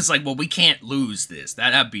 because Jeff is like, well, we can't lose this.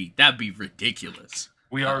 That'd be ridiculous.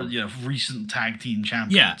 We are, recent tag team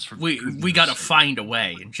champions. Yeah, we got to find a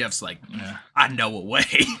way. And Jeff's like, I know a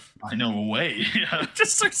way. I know a way. Yeah.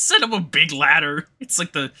 Just like set up a big ladder. It's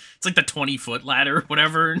like the 20-foot ladder,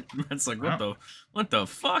 whatever. And it's like, what the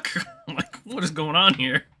fuck? Like, what is going on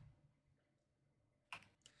here?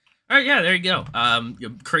 All right, yeah, there you go.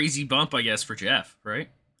 Crazy bump, I guess, for Jeff, right?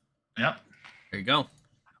 Yep. There you go.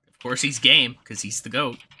 Of course, he's game because he's the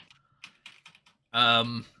GOAT.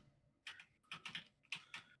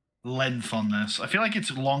 Length on this. I feel like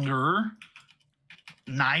it's longer.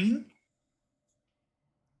 9?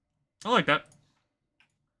 I like that.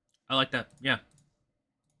 Yeah.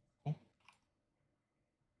 Cool.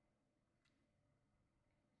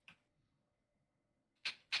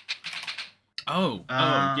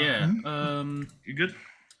 Yeah. You good?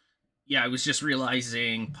 Yeah, I was just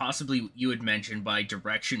realizing possibly you had mentioned by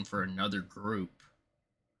direction for another group.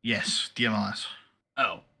 Yes, DMLS.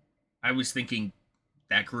 Oh. I was thinking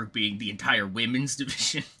that group being the entire women's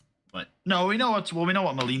division, but no, we know what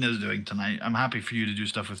Melina's doing tonight. I'm happy for you to do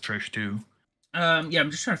stuff with Trish too. Yeah,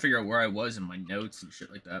 I'm just trying to figure out where I was in my notes and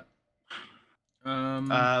shit like that.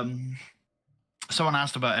 Someone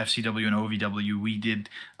asked about FCW and OVW. We did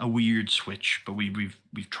a weird switch, but we've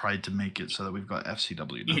tried to make it so that we've got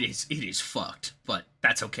FCW now. It is fucked, but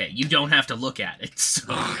that's okay. You don't have to look at it,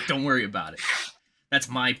 so don't worry about it. That's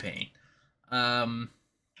my pain.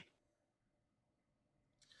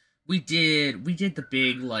 We did the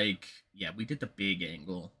big, we did the big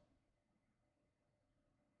angle.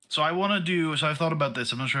 So I've thought about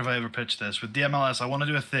this. I'm not sure if I ever pitched this. With DMLS, I want to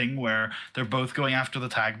do a thing where they're both going after the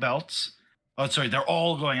tag belts. Oh, sorry, they're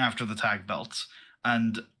all going after the tag belts.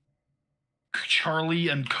 And Charlie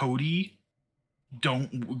and Cody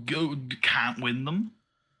can't win them.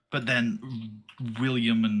 But then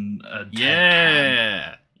William and Ted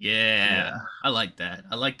can. Yeah, I like that.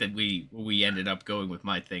 I like that we ended up going with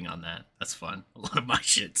my thing on that. That's fun. A lot of my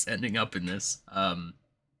shit's ending up in this.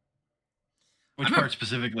 Which part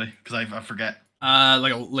specifically? Because I forget.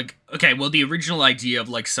 Okay. Well, the original idea of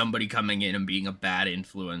like somebody coming in and being a bad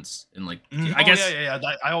influence, and like I guess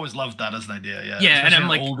I always loved that as an idea. Yeah, yeah, and I'm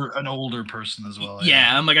like an older person as well.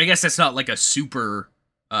 Yeah, I'm like I guess that's not like a super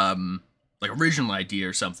original idea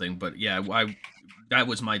or something, but yeah, that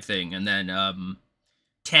was my thing, and then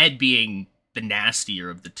Ted being the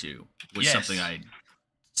nastier of the two was something I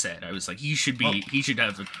said. I was like, he should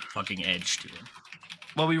have a fucking edge to him.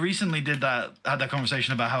 Well, we recently had that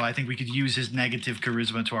conversation about how I think we could use his negative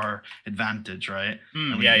charisma to our advantage, right?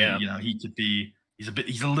 Yeah. He could be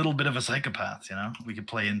He's a little bit of a psychopath, you know. We could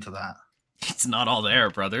play into that. It's not all there,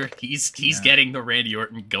 brother. He's getting the Randy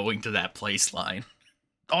Orton going to that place line.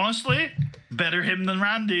 Honestly, better him than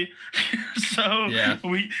Randy. So Yeah.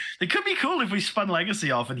 it could be cool if we spun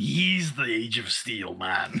Legacy off and he's the Age of Steel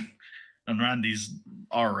man, and Randy's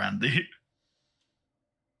our Randy.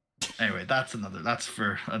 Anyway, that's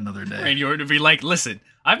for another day. Randy Orton to be like, listen,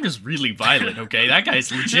 I'm just really violent, okay? That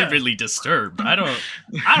guy's legitimately disturbed. I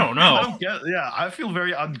don't know. I feel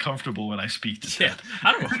very uncomfortable when I speak to Ted.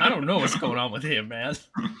 I don't know what's going on with him, man.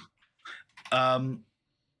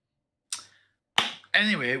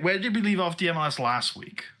 Anyway, where did we leave off DMLS last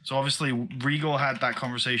week? So obviously Regal had that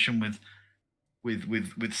conversation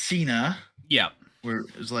with Cena. Yeah. Where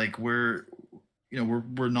it's like we are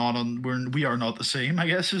not the same, I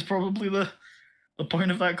guess, is probably the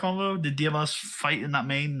point of that convo. Did DMLS fight in that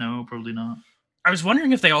main? No, probably not. I was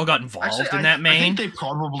wondering if they all got involved in that main. I think they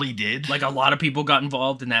probably did. Like, a lot of people got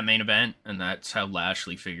involved in that main event, and that's how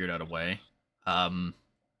Lashley figured out a way.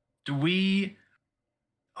 Do we,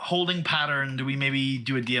 holding pattern, do we maybe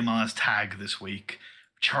do a DMLS tag this week?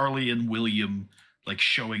 Charlie and William, like,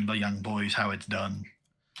 showing the young boys how it's done.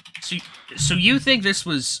 So you think this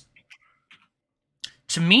was...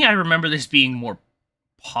 To me, I remember this being more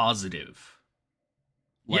positive.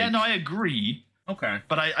 Yeah, no, I agree. Okay.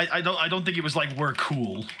 But I don't think it was like, we're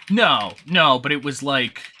cool. No, but it was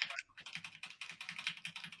like...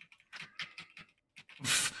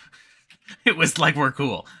 It was like, we're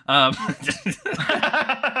cool. I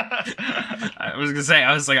was gonna say,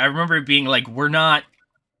 I remember it being like, we're not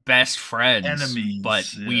best friends, enemies, but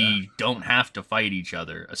we don't have to fight each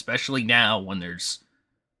other, especially now when there's...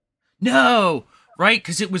 No! Right?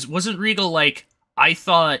 Because wasn't Regal like, I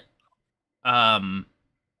thought, didn't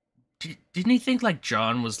he think like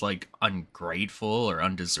John was like ungrateful or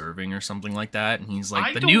undeserving or something like that? And he's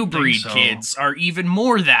like, the new breed kids are even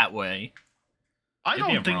more that way. I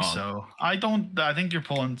don't think so. I think you're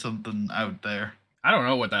pulling something out there. I don't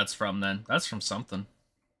know what that's from then. That's from something.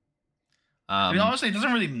 I mean, honestly, it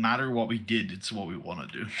doesn't really matter what we did. It's what we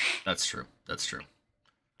want to do. That's true.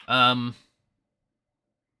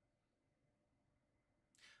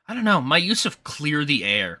 I don't know. My use of clear the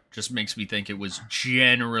air just makes me think it was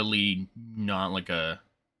generally not like a...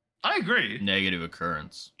 I agree. ...negative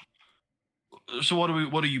occurrence. So what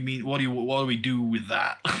do you mean? What do we do with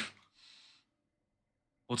that?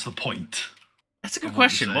 What's the point? That's a good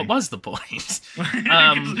question. What was the point?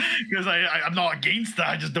 Because I'm not against that.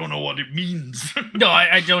 I just don't know what it means. No,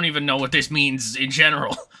 I don't even know what this means in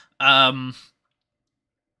general. What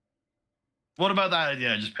about that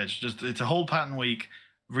idea I just pitched? It's a whole pattern week.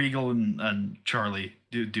 Regal and Charlie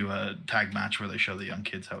do a tag match where they show the young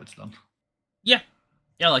kids how it's done. Yeah,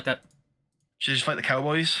 I like that. Should just fight the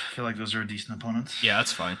Cowboys? I feel like those are decent opponents. Yeah,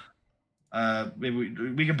 that's fine. Maybe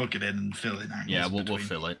we can book it in and fill it in. Yeah, we'll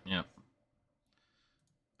fill it. Yeah.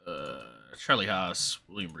 Charlie Haas,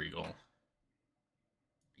 William Regal.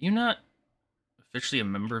 You not officially a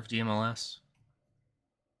member of DMLS?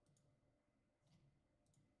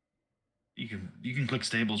 You can click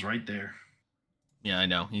stables right there. Yeah, I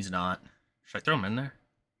know. He's not. Should I throw him in there?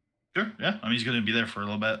 Sure, yeah. I mean, he's going to be there for a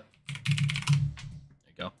little bit.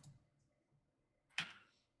 There you go.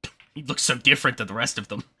 He looks so different than the rest of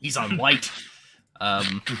them. He's on white.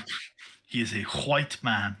 He is a white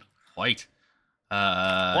man. White.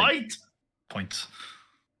 White! Points.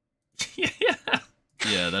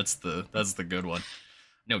 Yeah, that's the good one. I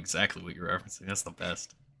know exactly what you're referencing. That's the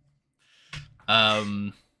best.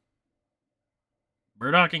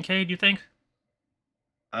 Murdoch and Cade, you think?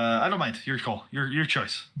 I don't mind. Your call. Your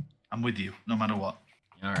choice. I'm with you, no matter what.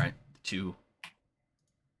 All right. The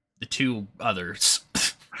two others.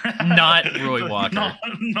 Not Roy Walker.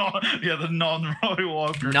 The non-Roy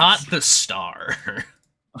Walker. Not the star.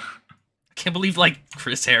 I can't believe, like,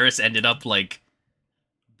 Chris Harris ended up, like,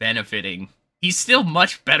 benefiting. He's still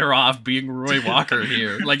much better off being Roy Walker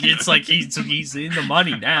here. Like, it's like he's in the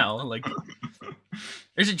money now. Like,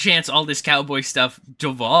 there's a chance all this cowboy stuff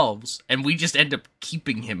devolves, and we just end up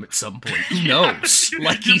keeping him at some point. Who knows?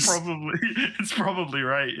 Like, it's probably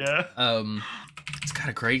right. Yeah. It's kind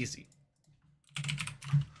of crazy.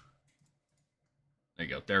 There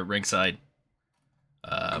you go. They're at ringside.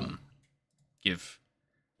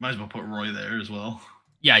 Might as well put Roy there as well.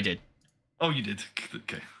 Yeah, I did. Oh, you did.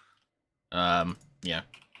 Okay. Yeah.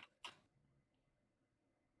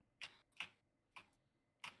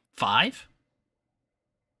 5?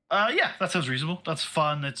 Yeah, that sounds reasonable. That's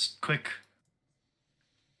fun. It's quick.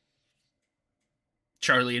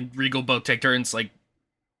 Charlie and Regal both take turns, like,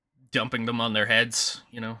 dumping them on their heads,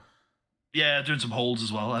 you know? Yeah, doing some holds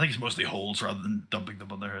as well. I think it's mostly holds rather than dumping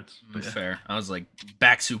them on their heads. But yeah. Fair. I was like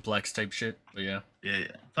back suplex type shit. But yeah. Yeah.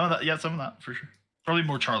 Some of that. Yeah, some of that for sure. Probably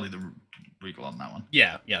more Charlie than Regal on that one.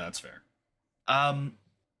 Yeah, that's fair.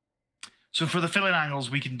 So for the fill-in angles,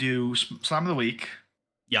 we can do Slam of the Week.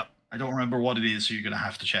 Yep. I don't remember what it is, so you're gonna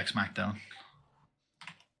have to check SmackDown.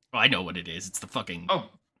 Oh, I know what it is. It's the fucking. Oh.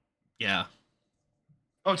 Yeah.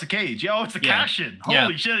 Oh, it's a cage. Yeah, it's the cash-in.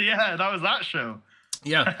 Holy shit, yeah, that was that show.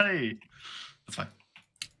 Yeah. Hey. That's fine.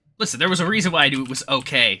 Listen, there was a reason why I knew it was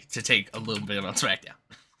okay to take a little bit on SmackDown.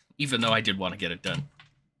 Even though I did want to get it done.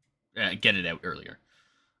 Get it out earlier.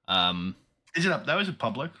 Is it up? That was in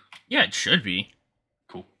public? Yeah, it should be.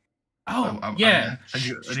 Cool. Oh, yeah.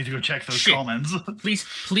 I need to go check those comments.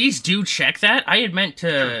 Please do check that. I had meant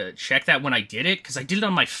to check that when I did it, because I did it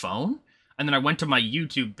on my phone, and then I went to my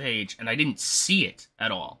YouTube page, and I didn't see it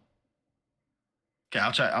at all. Okay,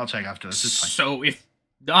 I'll check after this. It's fine. So if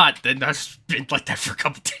not, then that's been like that for a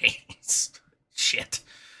couple days. Shit.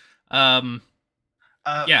 Yeah,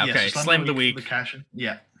 okay. So Slam of the Week. The cash-in.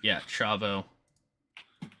 Yeah. Yeah, Chavo.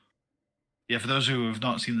 Yeah, for those who have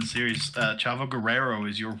not seen the series, Chavo Guerrero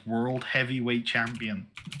is your world heavyweight champion.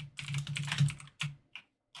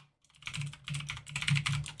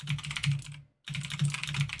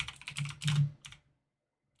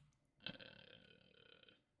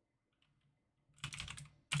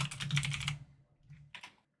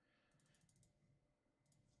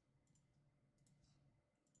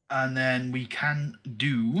 And then we can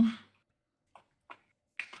do...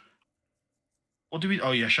 What do we...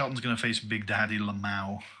 Oh, yeah, Shelton's going to face Big Daddy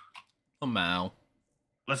Lamau. Lamau.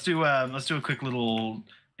 Let's do a quick little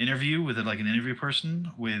interview with an interview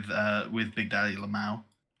person with Big Daddy Lamau.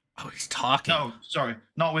 Oh, he's talking. No, sorry,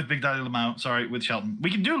 not with Big Daddy Lamau. Sorry, with Shelton.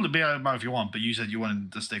 We can do Big Daddy Lamau if you want, but you said you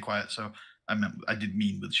wanted to stay quiet, so I did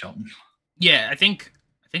mean with Shelton. Yeah, I think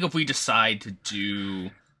if we decide to do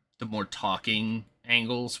the more talking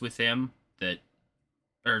angles with him,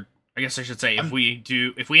 or I guess I should say, if we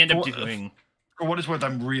end up doing. For what it's worth,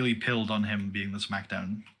 I'm really pilled on him being the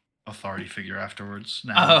SmackDown authority figure afterwards.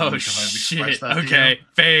 Now, oh shit! Okay,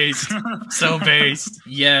 based, so based.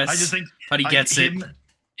 Yes, I just think, but he gets it.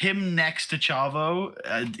 Him next to Chavo,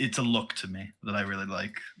 it's a look to me that I really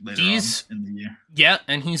like later on in the year. Yeah,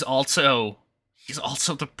 and he's also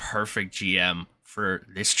the perfect GM for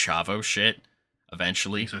this Chavo shit.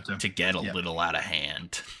 Eventually, to get a little out of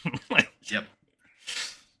hand. Yep.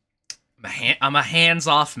 I'm a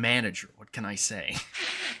hands-off manager. What can I say?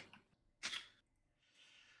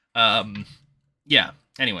 Yeah.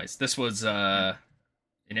 Anyways, this was an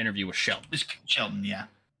interview with Shelton. Shelton, yeah.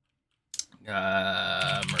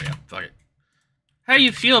 Maria, fuck it. How do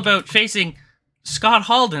you feel about facing Scott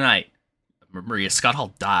Hall tonight? Maria, Scott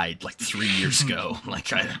Hall died like 3 years ago.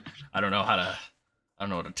 Like I don't know how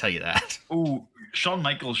to tell you that. Ooh, Shawn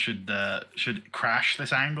Michaels should crash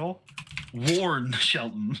this angle, warn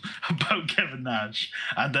Shelton about Kevin Nash,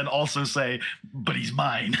 and then also say, "But he's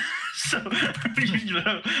mine." So you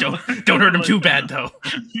know, don't hurt him too bad though.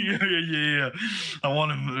 Yeah. I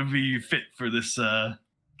want him to be fit for this.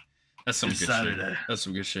 That's some good Saturday. Shit. That's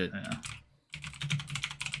some good shit. Yeah.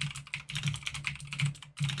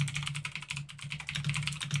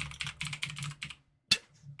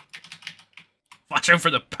 Watch out for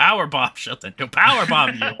the power bomb, Shelton. He'll power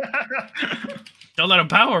bomb you. Don't let him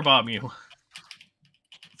power bomb you.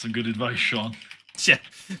 Some good advice, Sean. Yeah.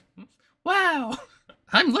 Wow.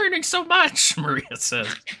 I'm learning so much, Maria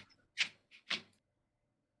says.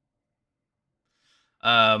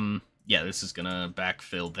 Yeah, this is gonna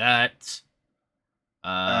backfill that.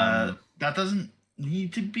 That doesn't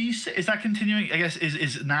need to be... Is that continuing? I guess,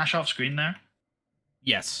 is Nash off screen there?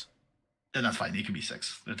 Yes. Then that's fine. He can be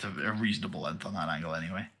 6. It's a reasonable length on that angle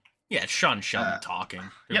anyway. Yeah, it's Sean and Shelton talking.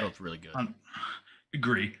 They're both really good.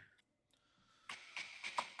 Agree.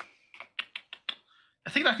 I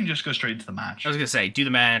think I can just go straight into the match. I was going to say, do the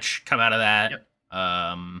match, come out of that. Yep.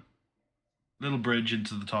 Little bridge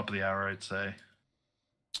into the top of the hour, I'd say.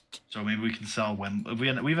 So maybe we can sell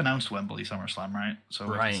we've announced Wembley SummerSlam, right? So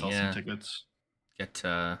we can sell some tickets. Get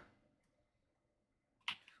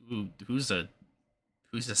who's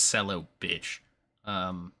a sellout bitch?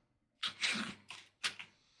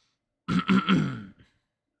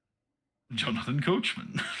 Jonathan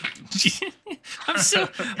Coachman.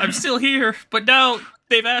 I'm still here, but now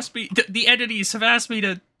they've asked me. The entities have asked me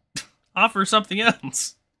to offer something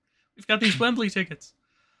else. We've got these Wembley tickets.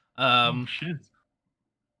 Oh, shit.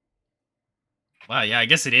 Wow, yeah, I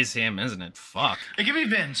guess it is him, isn't it? Fuck. It could be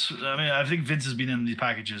Vince. I mean, I think Vince has been in these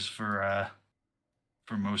packages for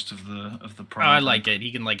most of the Oh, I like it.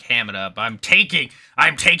 He can like ham it up. I'm taking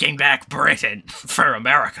back Britain for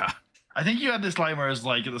America. I think you had this line where it's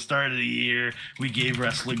like at the start of the year we gave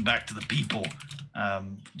wrestling back to the people,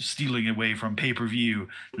 stealing away from pay-per-view.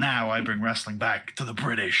 Now I bring wrestling back to the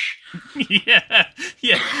British. Yeah,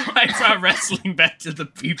 yeah. I brought wrestling back to the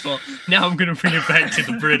people. Now I'm gonna bring it back to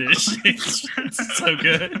the British. It's so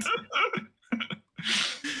good.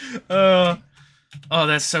 Oh,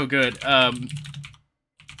 that's so good. I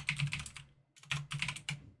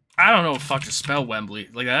don't know what fuck to spell Wembley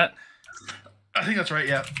like that. I think that's right.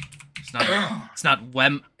 Yeah. It's not. It's not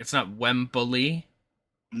Wem. It's not Wembley.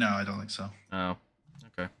 No, I don't think so. Oh,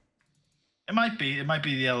 okay. It might be. It might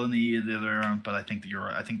be the L and the E the other way around, but I think that you're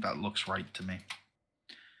right. I think that looks right to me.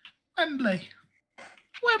 Wembley.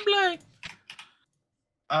 Wembley.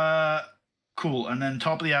 Cool. And then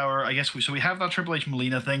top of the hour, I guess we have that Triple H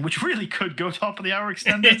Melina thing, which really could go top of the hour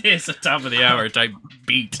extended. It's a top of the hour type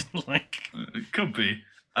beat. Like it could be.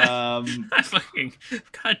 Fucking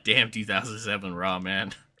goddamn 2007 Raw,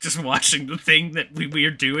 man. Just watching the thing that we are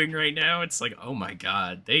doing right now, it's like, oh my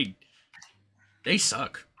god, they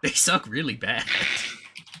suck. They suck really bad.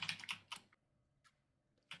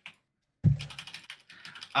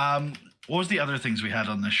 What was the other things we had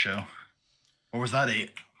on this show? Or was that it?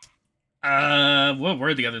 What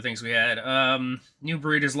were the other things we had? New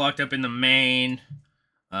Breed is locked up in the main.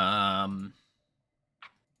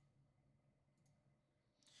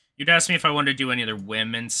 You'd ask me if I wanted to do any other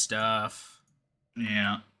women's stuff.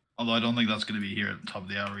 Yeah. Although I don't think that's going to be here at the top of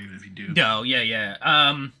the hour, even if you do. No,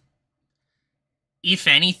 yeah. If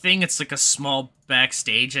anything, it's like a small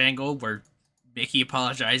backstage angle where Mickey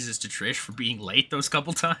apologizes to Trish for being late those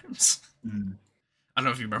couple times. Mm. I don't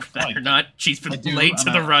know if you remember that or not. She's been late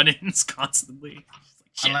to the run-ins constantly. Like,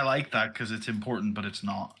 and I like that because it's important, but it's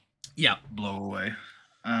not. Yeah. Blow away.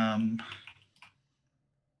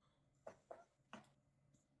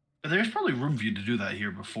 There's probably room for you to do that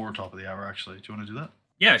here before top of the hour, actually. Do you want to do that?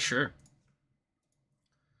 Yeah, sure.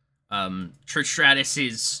 Trish Stratus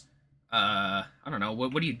is, I don't know,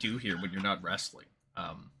 what do you do here when you're not wrestling?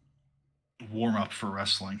 Warm up for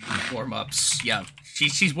wrestling. Warm ups, yeah.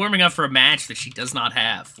 She's warming up for a match that she does not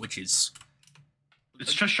have, which is...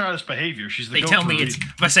 It's Trish Stratus behavior. She's the They tell me it's...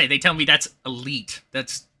 They tell me that's elite.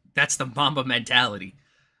 That's the Mamba mentality.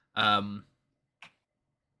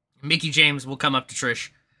 Mickey James will come up to Trish,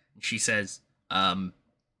 and she says,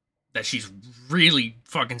 that she's really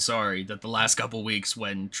fucking sorry that the last couple weeks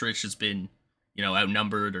when Trish has been,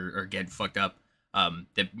 outnumbered or getting fucked up,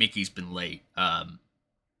 that Mickey's been late.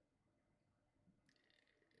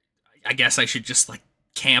 I guess I should just,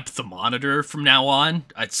 camp the monitor from now on.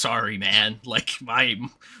 I'm sorry, man.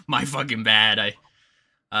 My fucking bad.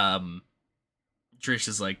 Trish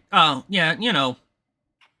is like, oh, yeah,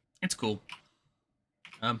 it's cool.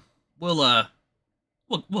 We'll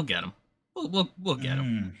get him. We'll get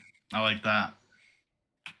him. I like that.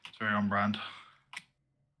 It's very on brand.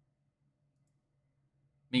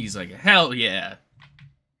 He's like, hell yeah.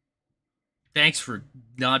 Thanks for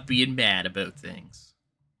not being mad about things.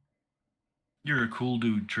 You're a cool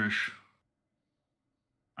dude, Trish.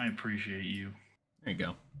 I appreciate you. There you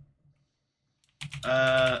go.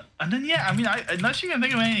 And then, yeah, I mean, unless you can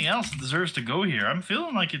think of anything else that deserves to go here, I'm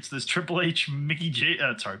feeling like it's this Triple H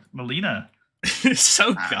Melina. It's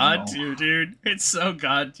so god tier, dude. It's so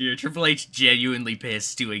god tier. Triple H genuinely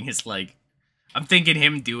pissed doing his, I'm thinking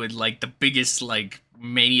him doing, the biggest,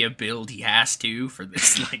 Mania build he has to for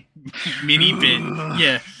this, mini bit.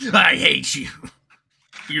 Yeah. I hate you.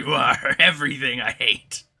 You are everything I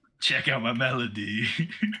hate. Check out my melody.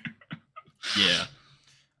 Yeah.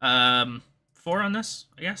 4 on this,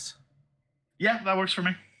 I guess? Yeah, that works for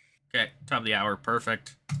me. Okay, top of the hour,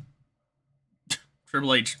 perfect.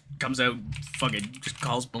 Triple H comes out, fucking just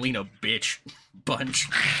calls Melina bitch bunch.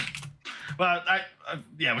 Well,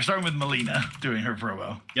 yeah, we're starting with Melina doing her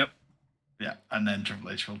promo. Yep. Yeah, and then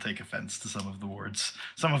Triple H will take offense to some of the words,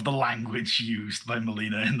 some of the language used by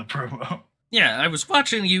Melina in the promo. Yeah, I was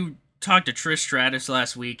watching you talk to Trish Stratus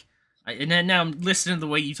last week, and then now I'm listening to the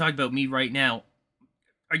way you talk about me right now.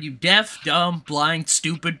 Are you deaf, dumb, blind,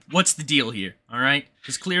 stupid? What's the deal here? All right,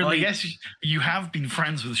 because clearly, well, I guess you have been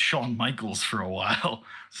friends with Shawn Michaels for a while,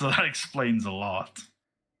 so that explains a lot.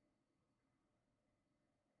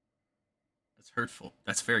 That's hurtful.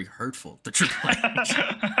 That's very hurtful. The Triple H.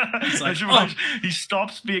 He's like, he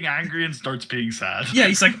stops being angry and starts being sad. Yeah,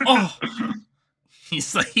 he's like, oh.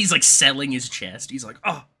 He's like selling his chest. He's like,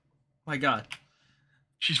 oh my god.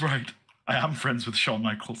 She's right. I am friends with Shawn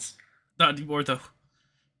Michaels. Not anymore though.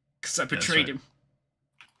 Because I betrayed him.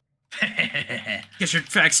 Get your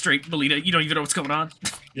facts straight, Melina. You don't even know what's going on.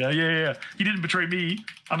 Yeah. He didn't betray me.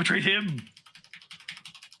 I betrayed him.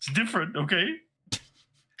 It's different, okay?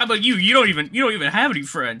 How about you? You don't even have any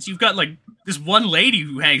friends. You've got like this one lady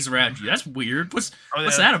who hangs around you. That's weird. What's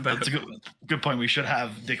that about? That's a good point. We should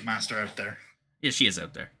have Dick Master out there. Yeah, she is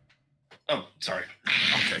out there. Oh, sorry.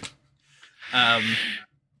 Okay.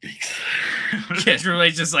 Thanks. Yeah, it's really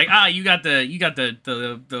just like, you got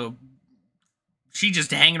the she just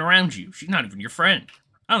hanging around you. She's not even your friend.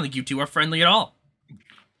 I don't think you two are friendly at all.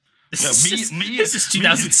 This is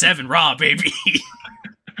 2007 Raw, baby.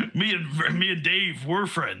 me and Dave were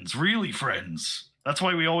friends, really friends. That's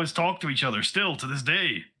why we always talk to each other still to this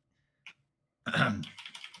day.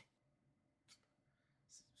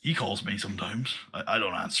 He calls me sometimes. I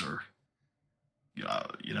don't answer. You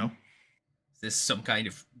know? Is this some kind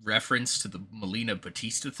of reference to the Melina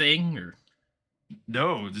Batista thing, or?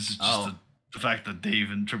 No, this is just the fact that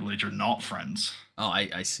Dave and Triple H are not friends. Oh,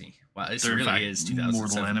 I see. Wow, this They're really is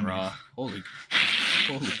 2007 Raw. Holy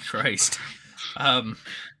Christ.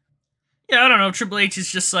 Yeah, I don't know. Triple H is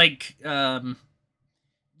just like,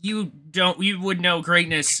 you would know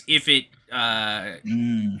greatness if it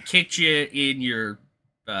kicked you in your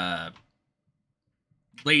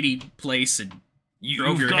lady place and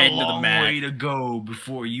drove your head into the mat. You've got a long way to go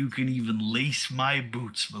before you can even lace my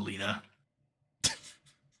boots, Melina.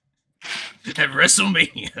 At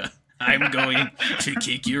WrestleMania, I'm going to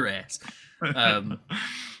kick your ass.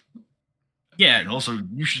 Yeah. And also,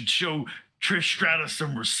 you should show Trish Stratus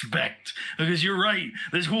some respect, because you're right.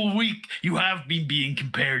 This whole week, you have been being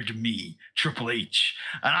compared to me, Triple H,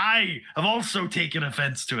 and I have also taken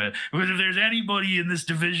offense to it, because if there's anybody in this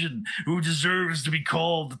division who deserves to be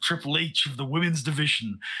called the Triple H of the women's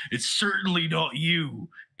division, it's certainly not you.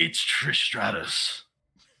 It's Trish Stratus.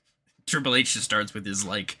 Triple H just starts with his,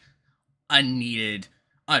 like, unneeded,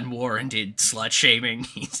 unwarranted slut shaming.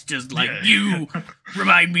 He's just like, you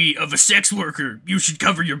remind me of a sex worker. You should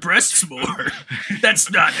cover your breasts more. That's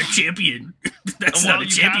not a champion. That's not a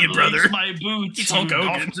champion, brother. My boots. It's Hulk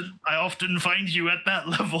Hogan. I often find you at that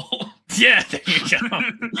level. Yeah, there you go.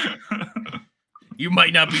 You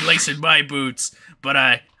might not be lacing my boots, but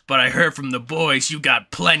I heard from the boys you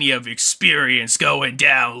got plenty of experience going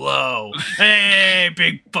down low. Hey,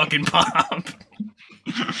 big fucking pop.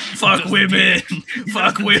 Fuck women.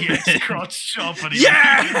 Fuck women.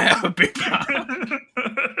 Yeah! Big pop.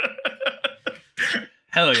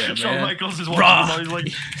 Hell yeah, man. Shawn Michaels is watching. He's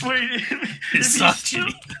like, wait,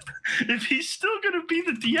 if he's still gonna be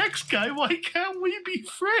the DX guy, why can't we be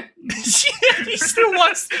friends? Yeah, he still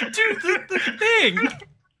wants to do the thing.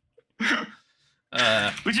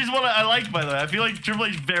 Which is what I like, by the way. I feel like Triple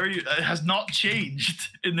H has not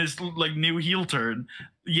changed in this like new heel turn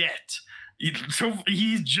yet. So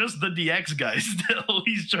he's just the DX guy still.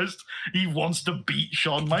 He wants to beat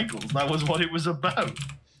Shawn Michaels. That was what it was about.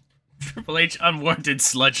 Triple H unwarranted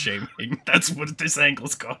slut shaming. That's what this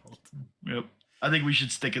angle's called. Yep. I think we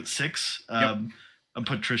should stick at 6 and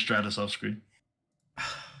put Trish Stratus off screen.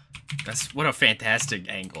 That's what a fantastic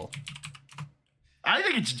angle. I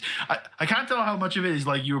think it's. I can't tell how much of it is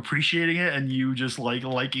like you appreciating it and you just like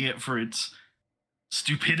liking it for its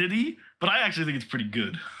stupidity, but I actually think it's pretty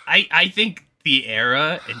good. I think the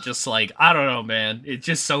era and just like, I don't know, man, it's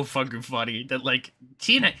just so fucking funny that like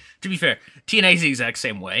TNA, to be fair, TNA's the exact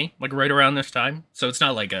same way, like right around this time. So it's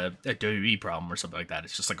not like a WWE problem or something like that.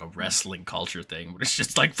 It's just like a wrestling culture thing. But it's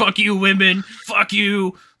just like, fuck you, women. Fuck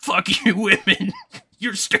you, women.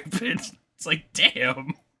 You're stupid. It's like,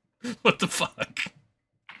 damn. What the fuck?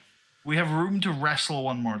 We have room to wrestle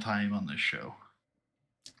one more time on this show.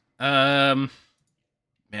 Man,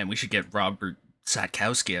 we should get Robert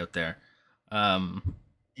Satkowski out there.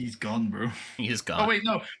 He's gone, bro. He is gone. Oh wait,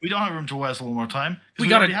 no, we don't have room to wrestle one more time.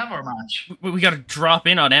 We already have our match. We gotta drop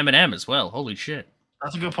in on Eminem as well. Holy shit.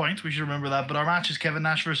 That's a good point. We should remember that. But our match is Kevin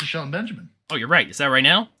Nash versus Shelton Benjamin. Oh, you're right. Is that right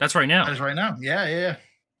now? That's right now. That is right now. Yeah.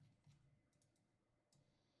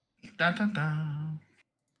 Dun, dun, dun.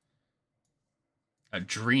 A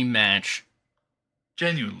dream match.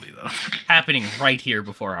 Genuinely, though. Happening right here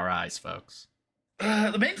before our eyes, folks.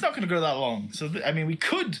 The main's not going to go that long. So, I mean, we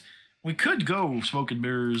could go Smoke and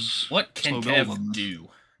Mirrors. What can Kev do?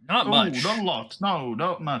 Not much. Not a lot. No,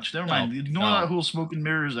 not much. Never mind. Ignore that whole Smoke and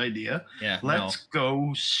Mirrors idea. Yeah. Let's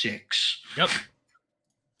go 6. Yep.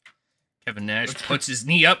 Kevin Nash puts his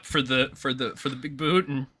knee up for the big boot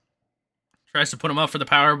and tries to put him up for the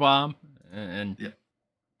power bomb. And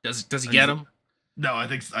does he get him? No, I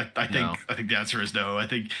think the answer is no. I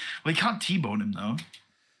think he can't T-bone him though.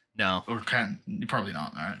 No. Or can probably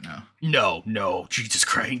not. All right, no. No. Jesus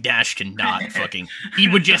Christ, Dash cannot fucking. He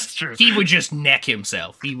would just neck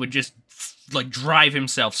himself. He would just like drive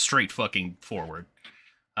himself straight fucking forward.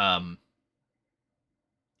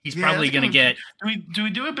 He's probably gonna get. Do we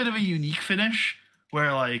do a bit of a unique finish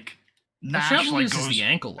where like Well, Nash Shelton like uses goes. the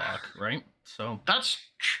ankle lock, right? So That's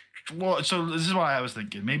well. So this is why I was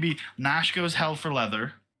thinking maybe Nash goes hell for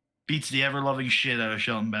leather, beats the ever loving shit out of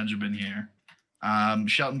Shelton Benjamin here.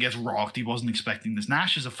 Shelton gets rocked. He wasn't expecting this.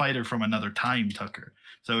 Nash is a fighter from another time, Tucker.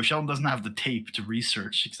 So Shelton doesn't have the tape to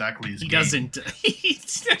research exactly his he game. doesn't.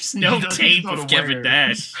 There's no tape of Kevin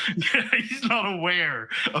Nash. He's not aware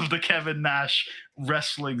of the Kevin Nash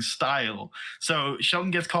wrestling style. So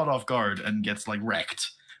Shelton gets caught off guard and gets like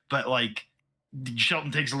wrecked. But like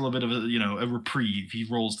Shelton takes a little bit of a reprieve. He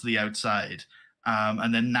rolls to the outside.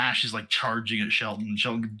 And then Nash is like charging at Shelton.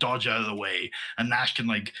 Shelton can dodge out of the way, and Nash can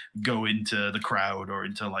like go into the crowd or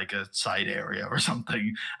into like a side area or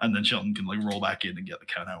something, and then Shelton can like roll back in and get the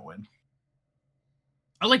count out win.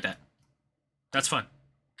 I like that. That's fun.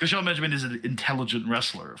 Because Shelton Benjamin is an intelligent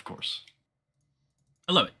wrestler, of course.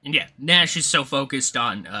 I love it. And yeah, Nash is so focused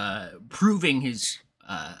on proving his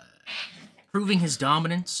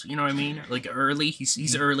dominance. You know what I mean? Like early,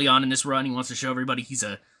 he's early on in this run. He wants to show everybody he's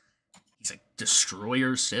a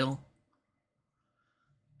destroyer still.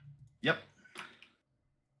 Yep.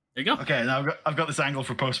 There you go. Okay, now I've got this angle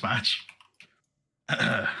for post match.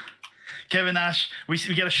 Kevin Nash, we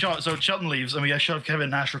get a shot. So Shelton leaves, and we get a shot of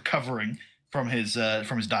Kevin Nash recovering from his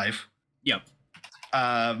dive. Yep.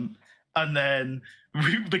 And then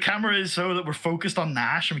the camera is so that we're focused on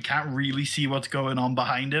Nash, and we can't really see what's going on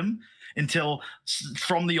behind him until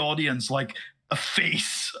from the audience, like a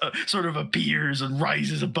face sort of appears and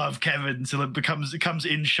rises above Kevin, so it comes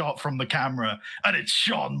in shot from the camera, and it's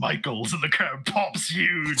Shawn Michaels, and the crowd pops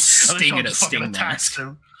huge. Sting and at a Sting attacks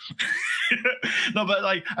him. No, but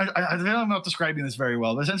like I think I'm not describing this very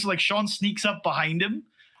well. But essentially, like Shawn sneaks up behind him,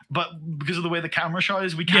 but because of the way the camera shot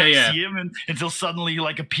is, we can't see him until suddenly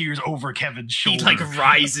like appears over Kevin's shoulder. He like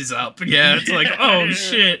rises up. Yeah, it's like oh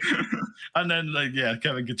shit. And then like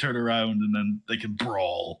Kevin can turn around, and then they can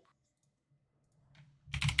brawl.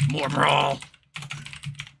 More brawl.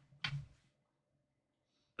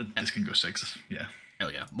 This can go 6. Yeah.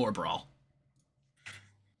 Hell yeah. More brawl.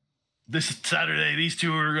 This Saturday, these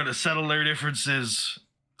two are going to settle their differences.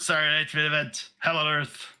 Saturday night's main event, Hell on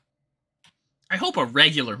Earth. I hope a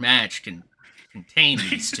regular match can contain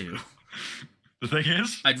these two. The thing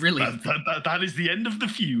is, I'd really that is the end of the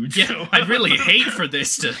feud. Yeah, so. I'd really hate for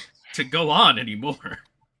this to go on anymore.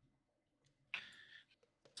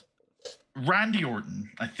 Randy Orton,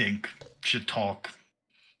 I think, should talk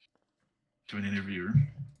to an interviewer.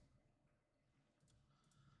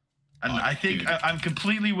 And I think I'm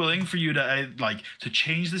completely willing for you to to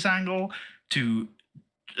change this angle, to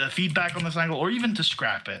feedback on this angle, or even to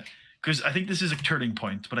scrap it. Because I think this is a turning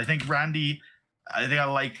point. But I think Randy, I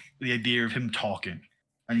like the idea of him talking.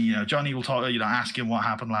 And, Johnny will talk, ask him what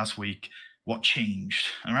happened last week, what changed.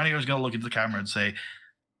 And Randy was going to look into the camera and say,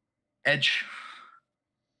 Edge,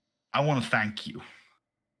 I want to thank you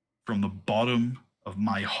from the bottom of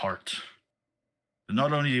my heart. But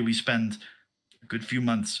not only did we spend a good few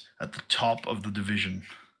months at the top of the division,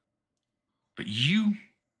 but you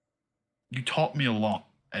taught me a lot,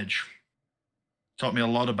 Edge. You taught me a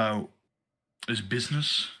lot about this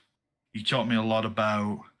business. You taught me a lot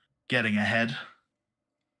about getting ahead.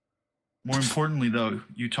 More importantly, though,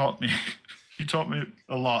 you taught me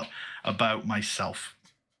a lot about myself.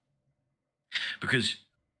 Because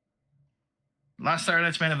last Saturday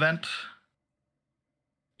night's main event,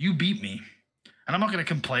 you beat me. And I'm not going to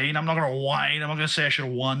complain. I'm not going to whine. I'm not going to say I should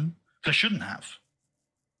have won. Because I shouldn't have.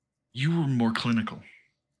 You were more clinical.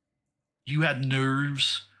 You had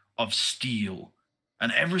nerves of steel.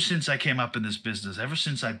 And ever since I came up in this business, ever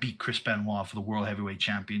since I beat Chris Benoit for the World Heavyweight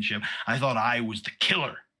Championship, I thought I was the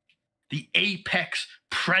killer. The apex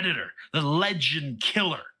predator. The legend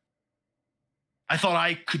killer. I thought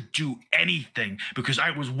I could do anything because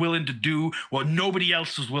I was willing to do what nobody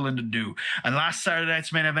else was willing to do. And last Saturday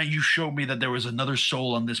night's main event, you showed me that there was another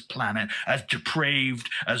soul on this planet as depraved,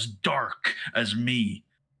 as dark as me.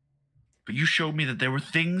 But you showed me that there were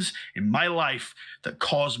things in my life that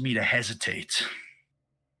caused me to hesitate.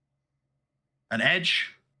 An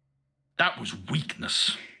Edge, that was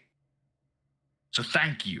weakness. So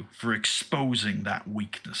thank you for exposing that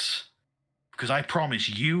weakness. Because I promise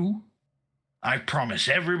you, I promise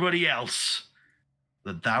everybody else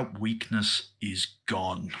that weakness is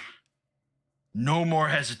gone. No more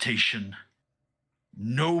hesitation.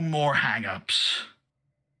 No more hang-ups.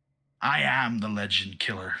 I am the legend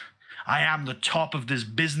killer. I am the top of this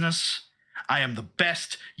business. I am the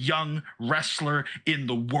best young wrestler in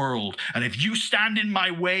the world. And if you stand in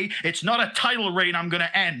my way, it's not a title reign I'm going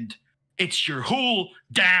to end. It's your whole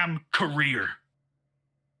damn career.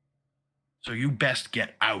 So you best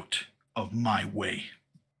get out of my way.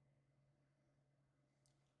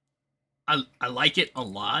 I like it a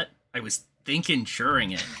lot. I was thinking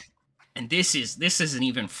during it, and this is an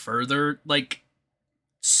even further like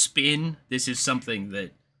spin. This is something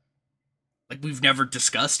that like we've never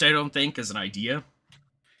discussed, I don't think, as an idea.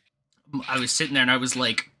 I was sitting there and I was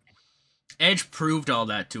like, Edge proved all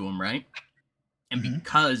that to him, right? And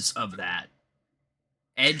because of that,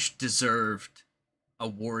 Edge deserved a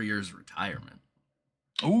Warriors retirement.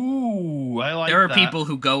 Ooh, I like that. There are people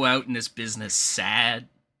who go out in this business sad.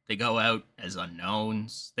 They go out as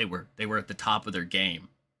unknowns. They were at the top of their game.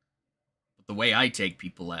 But the way I take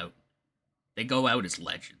people out, they go out as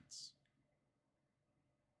legends.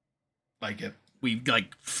 Like it. We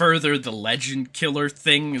like further the legend killer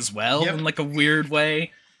thing as well in like a weird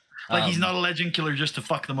way. Like he's not a legend killer just to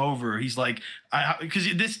fuck them over. He's like, because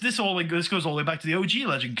this goes all the way back to the OG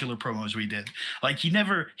legend killer promos we did. Like he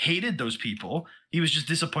never hated those people. He was just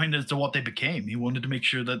disappointed as to what they became. He wanted to make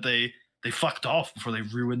sure that they fucked off before they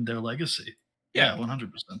ruined their legacy. Yeah, 100%.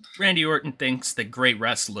 Randy Orton thinks that great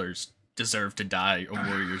wrestlers deserve to die a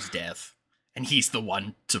warrior's death, and he's the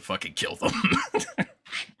one to fucking kill them.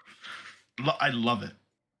 I love it.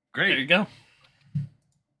 Great. There you go.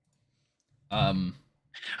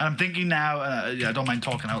 I'm thinking now, I don't mind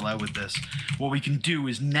talking out loud with this. What we can do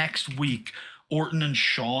is next week, Orton and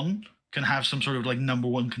Shawn can have some sort of like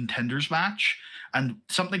 #1 contenders match, and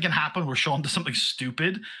something can happen where Shawn does something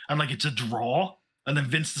stupid, and like it's a draw, and then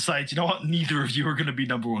Vince decides, you know what, neither of you are going to be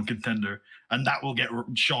 #1 contender, and that will get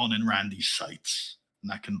Shawn and Randy's sights,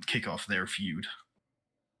 and that can kick off their feud.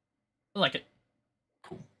 I like it.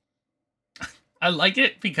 Cool. I like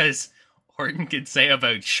it because Orton could say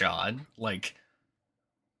about Shawn, like,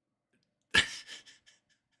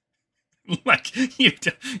 like you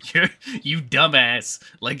dumbass,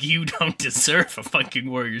 like you don't deserve a fucking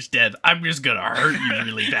warrior's death. I'm just gonna hurt you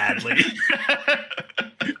really badly.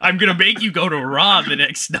 I'm gonna make you go to Raw the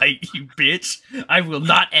next night, you bitch. I will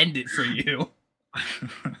not end it for you.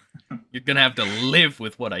 You're gonna have to live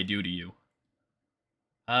with what I do to you.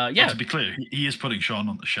 Yeah. Well, to be clear, he is putting Shawn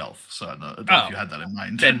on the shelf, so I don't know if you had that in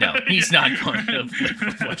mind. Then no, he's not going to live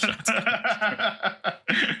with what Shawn's doing.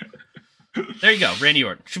 There you go, Randy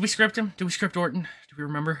Orton. Should we script him? Do we script Orton? Do we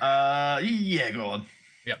remember? Yeah, go on.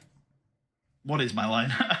 Yep. What is my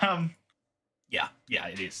line? Yeah,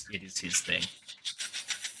 it is his thing.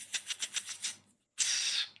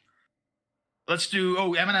 Let's do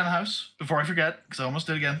Eminem House before I forget, because I almost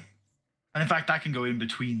did again. And in fact, that can go in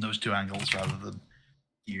between those two angles rather than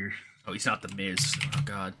here. Oh, he's not the Miz. Oh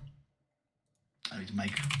God. Oh, he's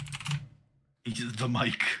Mike. He's the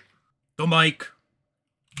Mike. The Mike.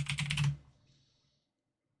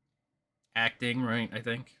 Acting, right? I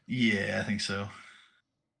think. Yeah, I think so.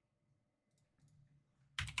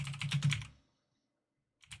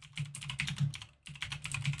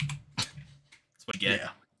 That's what you get. Yeah.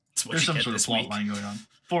 That's what There's you some get sort of this plot week. line going on.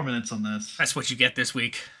 4 minutes on this. That's what you get this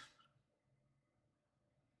week.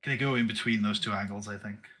 Can it go in between those two angles, I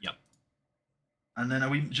think? Yep. And then are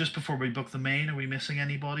we, just before we book the main, are we missing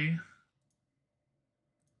anybody?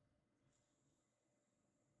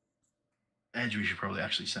 Edge, we should probably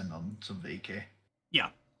actually send on some vacay. Yeah.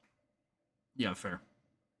 Yeah, fair.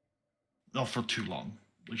 Not for too long.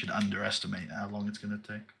 We should underestimate how long it's going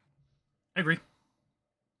to take. I agree.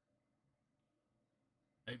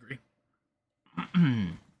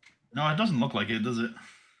 No, it doesn't look like it, does it?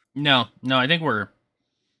 No, I think we're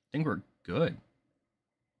good.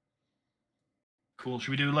 Cool.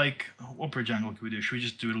 Should we do like, what bridge angle can we do? Should we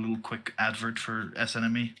just do a little quick advert for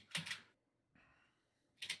SNME?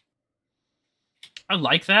 I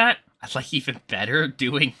like that. I like even better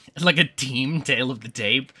doing like a team Tale of the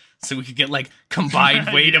Tape, so we could get like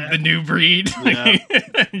combined weight of the new breed, like,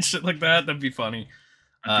 and shit like that. That'd be funny.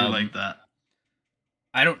 I do like that.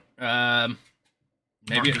 I don't.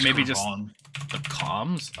 Maybe Marcus just Corvon. the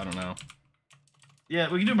comms. I don't know. Yeah,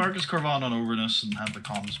 we can do Marcus Corvon on Overness and have the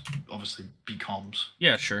comms obviously be comms.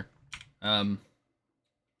 Yeah, sure. Because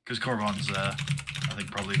Corvon's, I think,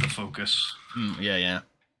 probably the focus. Yeah.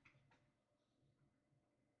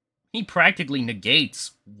 He practically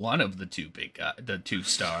negates one of the the two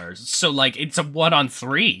stars. So like it's a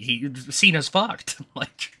 1-on-3. He's seen as fucked.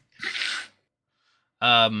 Like,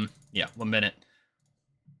 yeah. 1 minute.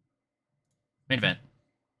 Main event.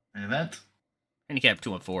 Main event. Handicap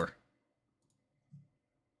 2-on-4.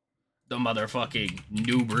 The motherfucking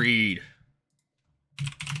new breed.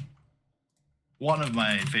 One of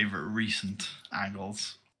my favorite recent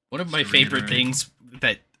angles. One of my favorite things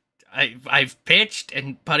that I've pitched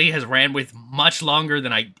and Putty has ran with much longer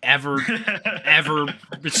than I ever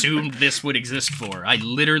assumed this would exist for. I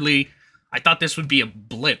thought this would be a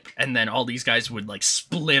blip, and then all these guys would like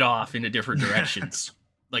split off into different directions.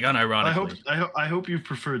 Like unironically. I hope you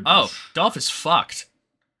preferred this. Oh, Dolph is fucked.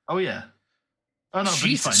 Oh yeah. Oh no,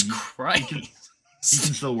 Jesus but Christ. he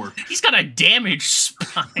can still work. He's got a damaged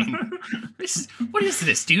spine. What is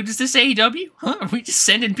this, dude? Is this AEW? Huh? Are we just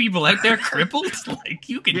sending people out there crippled? Like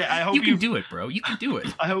you can, you can do it, bro. You can do it.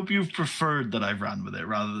 I hope you've preferred that I've ran with it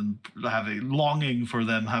rather than longing for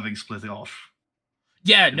them having split off.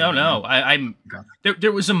 Yeah, no. I'm.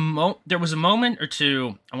 There was a moment or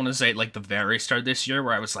two. I want to say like the very start of this year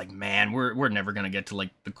where I was like, man, we're never gonna get to like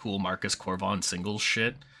the cool Marcus Corvon singles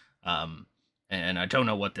shit. And I don't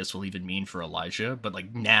know what this will even mean for Elijah, but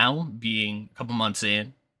like now being a couple months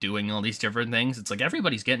in, doing all these different things, it's like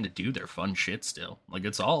everybody's getting to do their fun shit still. Like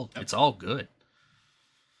it's all good.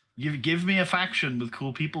 You give me a faction with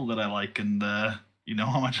cool people that I like, and you know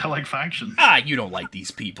how much I like factions. You don't like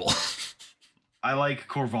these people. I like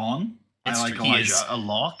Corvon. I like Elijah a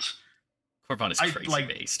lot. Corvon is crazy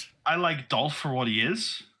based. I like Dolph for what he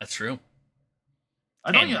is. That's true.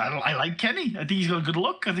 I like Kenny. I think he's got a good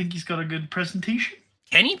look. I think he's got a good presentation.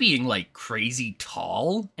 Kenny being like crazy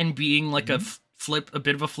tall and being like a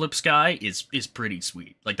bit of a flip guy is pretty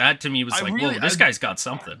sweet. Like that to me was whoa, this guy's got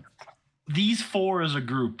something. These four as a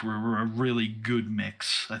group were a really good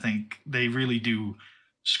mix. I think they really do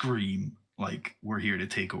scream like we're here to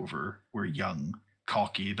take over. We're young,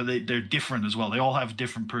 cocky, but they're different as well. They all have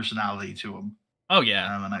different personality to them. Oh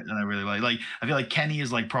yeah, and I really like. I feel like Kenny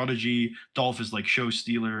is like prodigy, Dolph is like show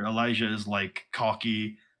stealer, Elijah is like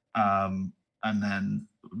cocky, and then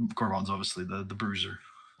Corbin's obviously the bruiser.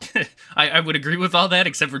 I would agree with all that,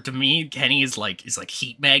 except for to me, Kenny is like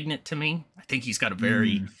heat magnet to me. I think he's got a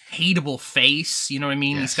very hateable face. You know what I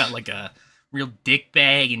mean? Yes. He's got like a real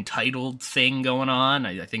dickbag entitled thing going on.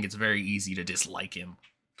 I think it's very easy to dislike him.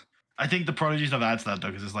 I think the prodigy stuff adds that though,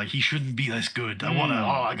 because it's like he shouldn't be this good.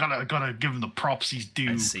 I gotta give him the props he's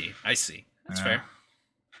due. I see. That's fair.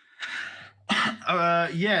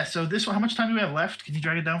 Yeah. So this one, how much time do we have left? Can you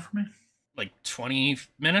drag it down for me? Like 20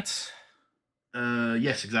 minutes.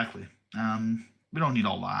 Yes, exactly. We don't need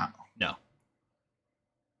all that. No.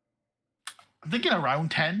 I'm thinking around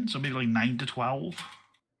 10, so maybe like 9 to 12.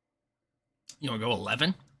 You want to go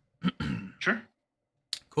 11? Sure.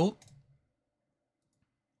 Cool.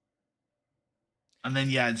 And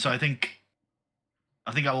then so I think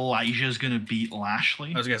Elijah's gonna beat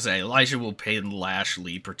Lashley. I was gonna say Elijah will pin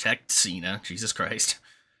Lashley, protect Cena. Jesus Christ.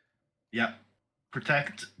 Yep.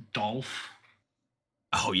 Protect Dolph.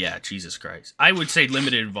 Oh yeah, Jesus Christ. I would say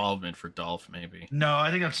limited involvement for Dolph, maybe. No,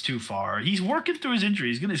 I think that's too far. He's working through his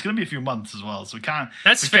injury. It's gonna be a few months as well, so we can't.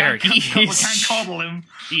 That's fair. We can't coddle him.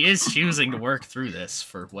 He is choosing to work through this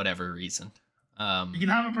for whatever reason. You can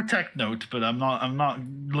have a protect note, but I'm not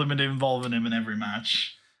limited involving him in every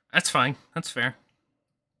match. That's fine. That's fair.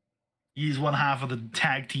 He's one half of the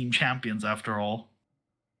tag team champions after all.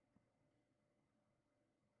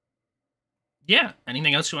 Yeah.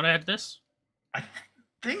 Anything else you want to add to this? I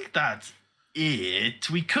think that's it.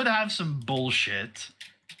 We could have some bullshit.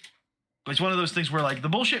 But it's one of those things where, like, the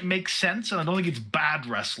bullshit makes sense, and I don't think it's bad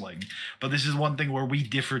wrestling. But this is one thing where we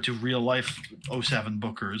differ to real-life 07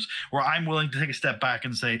 bookers, where I'm willing to take a step back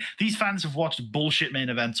and say, these fans have watched bullshit main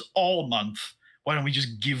events all month. Why don't we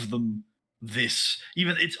just give them this?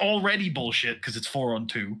 Even it's already bullshit because it's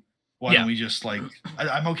 4-on-2. Why don't we just, like...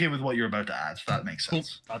 I'm okay with what you're about to add, if that makes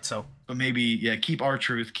sense. Cool. Thought so. But maybe, keep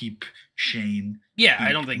R-Truth, keep Shane. Yeah,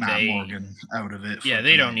 I don't think Matt Morgan out of it. Yeah,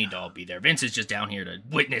 they don't need to all be there. Vince is just down here to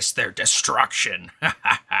witness their destruction.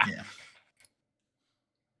 Yeah.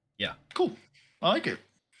 Yeah. Cool. I like it.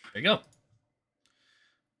 There you go.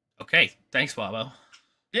 Okay. Thanks, Bobo.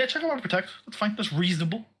 Yeah, check out Protect. That's fine. That's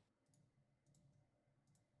reasonable.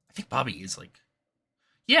 I think Bobby is like...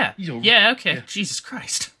 Yeah. He's over. Yeah, okay. Yeah. Jesus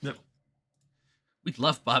Christ. Yep. We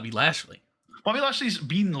love Bobby Lashley. Bobby Lashley's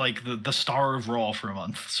been like the star of Raw for a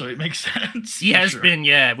month, so it makes sense. He has been,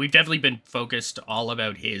 yeah. We've definitely been focused all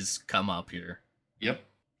about his come up here. Yep.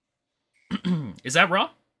 Is that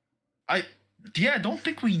Raw? I don't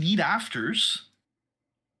think we need afters.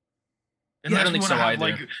 Yeah, I don't think so either.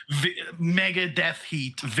 Like mega death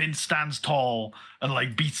heat, Vince stands tall and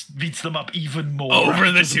like beats them up even more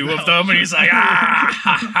over the two of them, and he's like,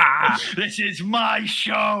 ah, this is my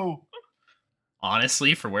show.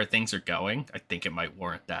 Honestly, for where things are going, I think it might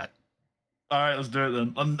warrant that. All right, let's do it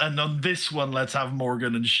then. And on this one, let's have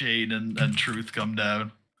Morgan and Shane and Truth come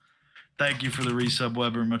down. Thank you for the resub,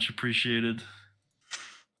 Weber. Much appreciated.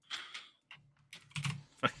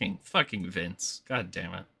 Fucking Vince. God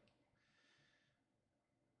damn it.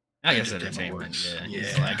 I guess entertainment. Yeah.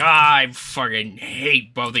 He's like, I fucking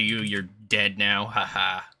hate both of you. You're dead now.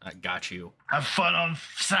 Haha. I got you. Have fun on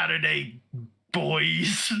Saturday,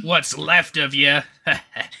 boys. What's left of you?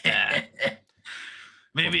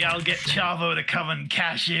 Maybe I'll get Chavo to come and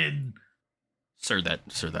cash in. Sir,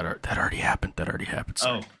 that already happened. That already happened,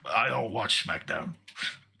 sir. Oh, I don't watch SmackDown.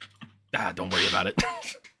 Don't worry about it.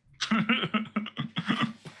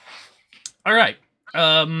 All right.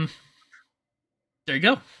 There you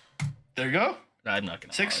go. There you go. I'm not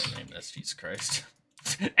gonna 6. name this. Jesus Christ.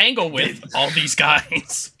 Angle with all these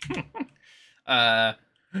guys.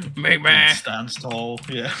 Maybe. Stands tall.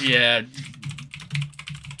 Yeah. Yeah.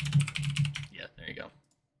 Yeah. There you go.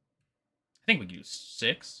 I think we can use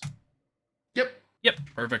 6. Yep. Yep.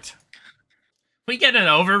 Perfect. We get an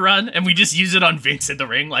overrun and we just use it on Vince in the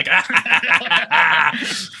ring, like,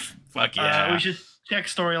 fuck yeah. We should check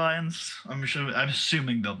storylines. I'm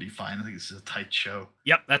assuming they'll be fine. I think this is a tight show.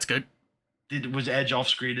 Yep, that's good. Was Edge off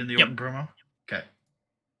screen in the Orton promo? Okay.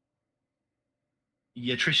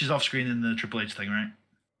 Yeah, Trish is off screen in the Triple H thing, right?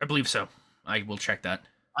 I believe so. I will check that.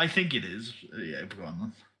 I think it is. Yeah, go on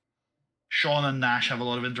then. Shawn and Nash have a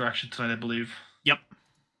lot of interaction tonight, I believe. Yep.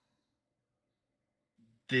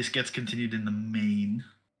 This gets continued in the main.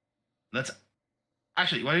 Let's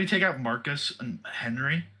actually, why don't you take out Marcus and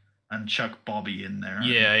Henry and chuck Bobby in there?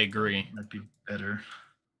 Yeah, I agree. That'd be better.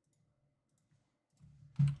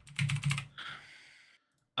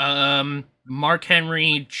 Mark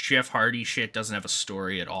Henry, Jeff Hardy shit doesn't have a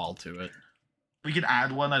story at all to it. We can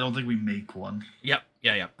add one. I don't think we make one. Yep.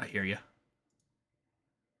 Yeah. I hear you.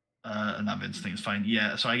 And that Vince thing is fine.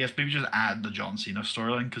 Yeah, so I guess maybe just add the John Cena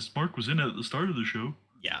storyline because Mark was in it at the start of the show.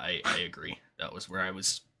 Yeah, I agree. That was where I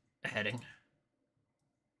was heading.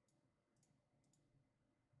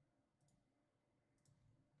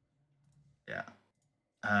 Yeah.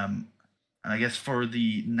 And I guess for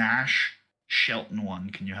the Nash Shelton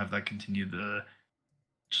one, can you have that continue the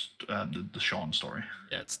Shawn story?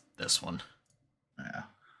 Yeah, it's this one. Yeah.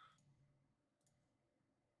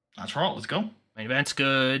 That's Raw. Let's go. Main event's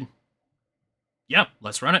good. Yeah,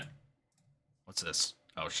 let's run it. What's this?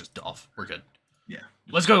 Oh, it's just Dolph. We're good. Yeah.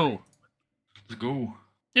 Let's go. Let's go.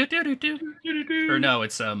 Or no,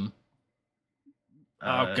 it's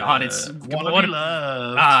Oh God, it's what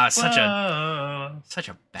love. such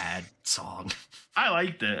a bad song. I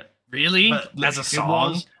liked it. Really? But, as a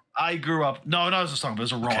song? I grew up. No, not as a song, but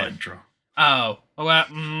as a Raw intro. Oh, well,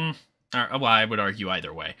 well, I would argue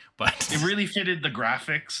either way, but it really fitted the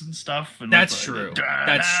graphics and stuff. And that's true.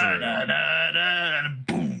 That's true. And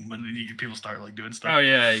boom, and then people start like doing stuff. Oh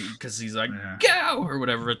yeah, because he's like go or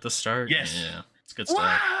whatever at the start. Yes, yeah, it's good stuff.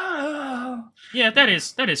 Wow. Yeah, that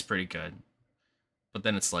is pretty good. But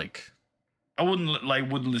then it's like I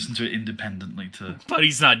wouldn't listen to it independently to. But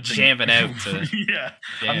he's not jamming out to. Yeah,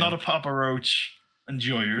 damn. I'm not a Papa Roach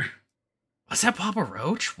enjoyer. Was that Papa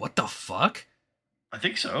Roach? What the fuck? I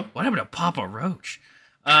think so. What happened to Papa Roach?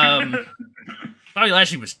 Bobby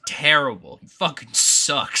Lashley was terrible. He fucking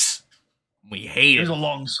sucks. We hate it. There's a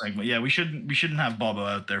long segment. Yeah, we shouldn't have Bobo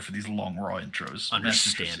out there for these long Raw intros.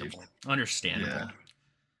 Understandable. Yeah.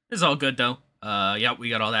 It's all good though. Yeah, we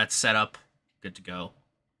got all that set up. Good to go.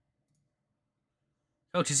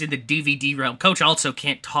 Coach is in the DVD realm. Coach also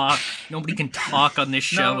can't talk. Nobody can talk on this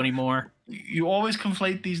show anymore. You always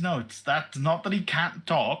conflate these notes. That's not that he can't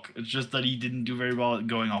talk. It's just that he didn't do very well at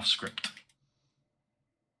going off script.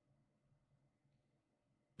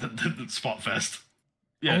 The Spot Fest.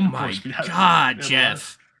 Yeah, oh my God,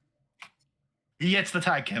 Jeff. He gets the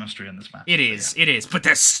tag chemistry in this match. It is. But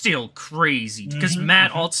that's still crazy. Because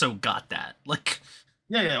Matt also got that. Like...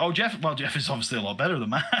 Yeah. Oh, Jeff is obviously a lot better than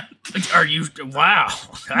Matt. Are you... Wow.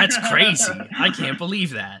 That's crazy. I can't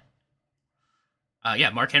believe that.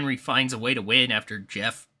 Yeah, Mark Henry finds a way to win after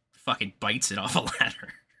Jeff fucking bites it off a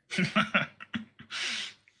ladder.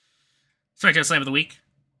 SmackDown Slam of the Week.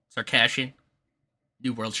 It's our cash-in.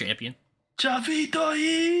 New world champion. Chavito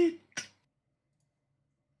Heat.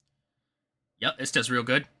 Yep, this does real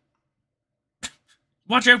good.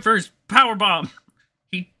 Watch out for his powerbomb.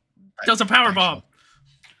 He does a powerbomb.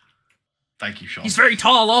 Thank you, Sean. He's very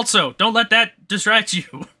tall also. Don't let that distract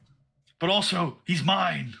you. But also, he's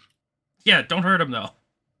mine. Yeah, don't hurt him though.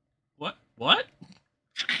 What? What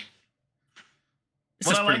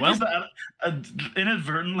I like is that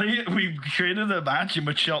inadvertently we created a match in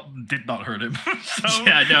which Shelton did not hurt him. So,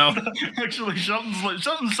 yeah, I know. Actually,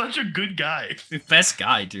 Shelton's such a good guy. Best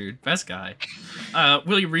guy, dude. Best guy.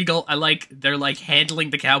 William Regal, they're like handling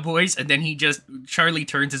the Cowboys, and then Charlie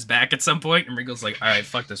turns his back at some point, and Regal's like, all right,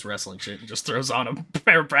 fuck this wrestling shit, and just throws on a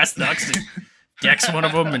pair of brass knucks and decks one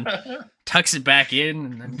of them and tucks it back in,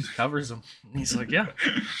 and then just covers him. And he's like, yeah.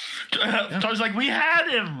 Charlie's like, we had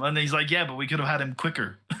him. And he's like, yeah, but we could have had him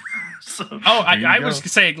quicker. So, Oh, there you I go. was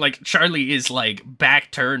saying, like, Charlie is, like, back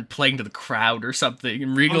turned playing to the crowd or something,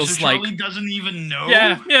 and Regal's so like... Charlie doesn't even know?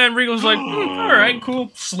 Yeah, and Regal's like, alright,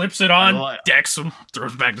 cool. Slips it on, decks him,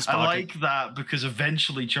 throws it back in his pocket. I like that because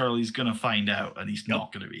eventually Charlie's going to find out and he's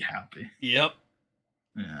not going to be happy. Yep.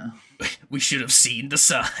 Yeah. We should have seen the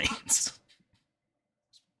signs.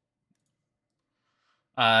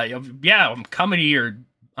 Yeah, I'm coming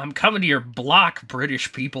to your block,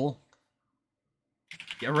 British people.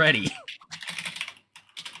 Get ready.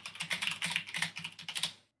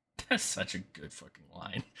 That's such a good fucking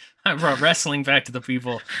line. I brought wrestling back to the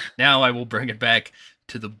people. Now I will bring it back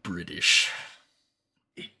to the British.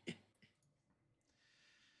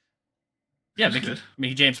 Yeah,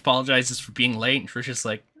 Mickey James apologizes for being late, and Trisha's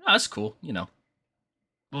like, oh, that's cool, you know.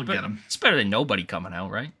 We'll get him. It's better than nobody coming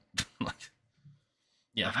out, right?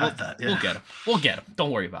 Yeah, we'll get him. We'll get him.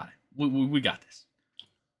 Don't worry about it. We got this.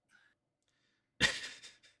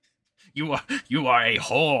 You are a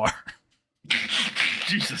whore.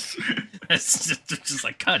 Jesus. It's just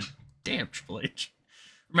like, God damn, Triple H.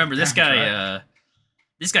 Remember, this guy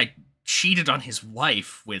cheated on his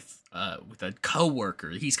wife with a coworker.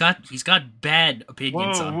 He's got bad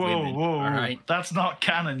opinions on women. Whoa. All right, that's not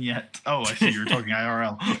canon yet. Oh, I see. You're talking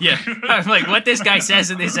IRL. Yeah, I'm like, what this guy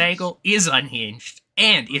says in this angle is unhinged,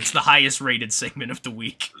 and it's the highest rated segment of the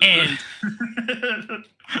week, and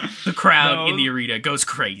the crowd in the arena goes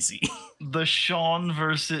crazy. The Sean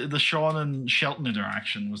and Shelton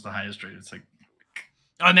interaction was the highest rated segment.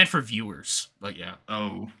 I meant for viewers, but yeah.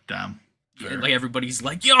 Oh, damn. Yeah, like everybody's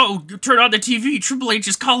like, yo, turn on the TV. Triple H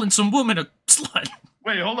is calling some woman a slut.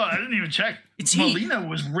 Wait, hold on. I didn't even check. It's Melina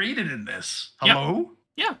was rated in this. Hello?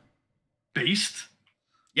 Yeah. Based?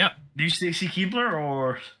 Yeah. Do you Stacy Keebler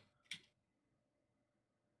or?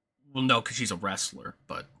 Well, no, because she's a wrestler,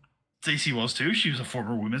 but. Stacy was too. She was a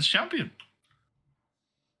former women's champion.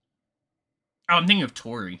 Oh, I'm thinking of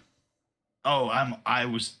Tori. Oh, I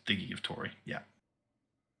was thinking of Tori. Yeah.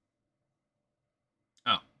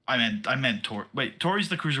 Oh. I meant Tori. Wait, Tori's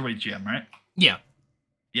the cruiserweight GM, right? Yeah.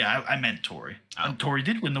 Yeah, I meant Tori. Oh. And Tori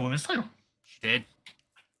did win the women's title. She did.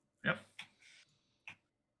 Yep.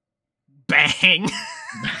 Bang.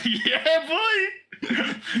 Yeah,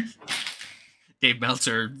 boy. Dave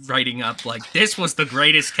Meltzer writing up like, this was the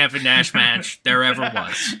greatest Kevin Nash match there ever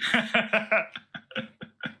was.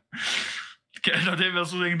 No, Dave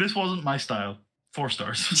Meltzer saying, this wasn't my style. 4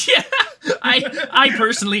 stars. Yeah. I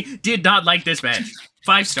personally did not like this match.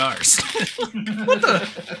 5 stars. What the?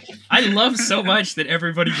 I love so much that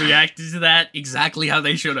everybody reacted to that exactly how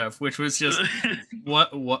they should have, which was just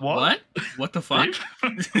what the fuck?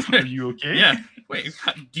 Are you okay? Yeah. Wait,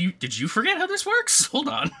 did you forget how this works? Hold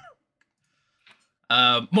on.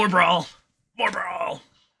 More brawl.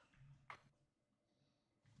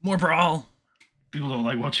 People don't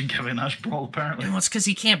like watching Kevin Nash brawl, apparently. Well, it's because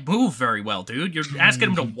he can't move very well, dude. You're asking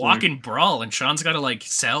him to walk and brawl, and Sean's got to, like,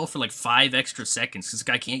 sell for, like, 5 extra seconds because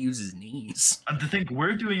the guy can't use his knees. And to think,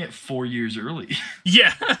 we're doing it 4 years early.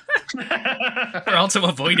 Yeah. We're also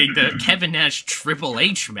avoiding the Kevin Nash Triple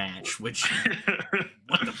H match, which...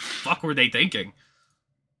 what the fuck were they thinking?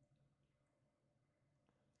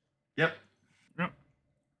 Yep.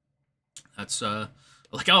 That's,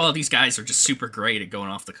 like, all these guys are just super great at going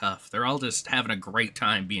off the cuff. They're all just having a great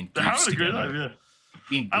time being goofs. They're having a great time, yeah.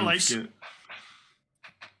 Being goofs. I like it.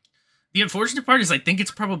 The unfortunate part is I think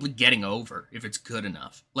it's probably getting over if it's good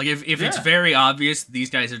enough. Like, if it's very obvious these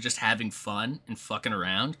guys are just having fun and fucking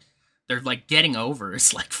around, they're, like, getting over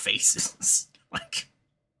as, like, faces. Like...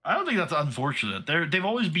 I don't think that's unfortunate. They've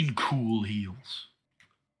always been cool heels.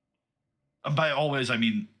 And by always, I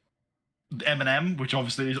mean... Eminem, which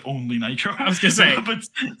obviously is only Nitro. I was gonna say, but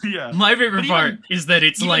yeah. My favorite part is that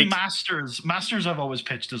it's like Masters. Masters I've always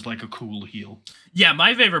pitched as like a cool heel. Yeah,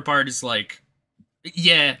 my favorite part is like,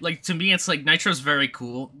 yeah, like to me it's like Nitro's very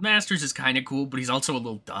cool. Masters is kind of cool, but he's also a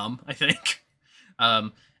little dumb, I think.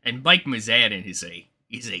 And Mike Mizanin is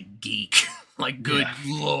a geek. Like, good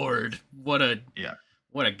lord, what a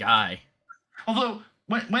guy. Although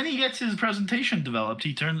when he gets his presentation developed,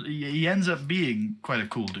 he ends up being quite a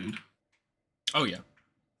cool dude. Oh yeah.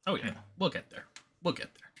 We'll get there.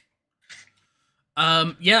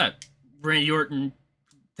 Yeah. Randy Orton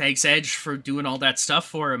thanks Edge for doing all that stuff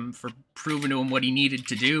for him, for proving to him what he needed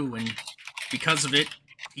to do, and because of it,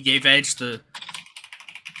 he gave Edge the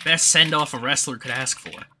best send-off a wrestler could ask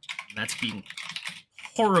for. And that's being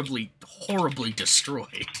horribly, horribly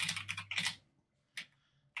destroyed.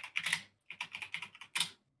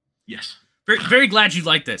 Yes. Very, very glad you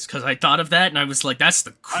like this, because I thought of that, and I was like, that's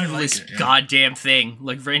the coolest goddamn thing.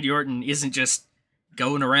 Like, Randy Orton isn't just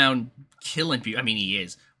going around killing people. I mean, he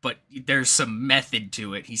is. but there's some method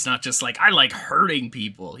to it. He's not just like, I like hurting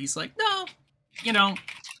people. He's like, no, you know,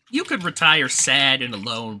 you could retire sad and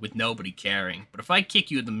alone with nobody caring, but if I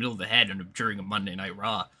kick you in the middle of the head during a Monday Night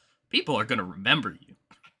Raw, people are gonna remember you.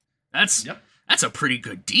 That's a pretty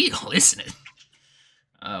good deal, isn't it?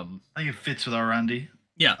 I think it fits with our Randy.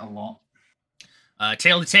 Yeah, a lot.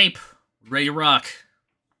 Tail to tape, ready to rock.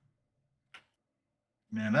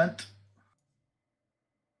 Main event.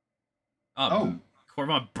 Oh,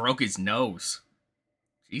 Corvon broke his nose.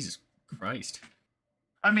 Jesus Christ.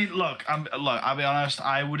 I mean, look, I'll be honest,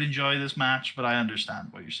 I would enjoy this match, but I understand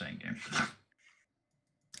what you're saying, game.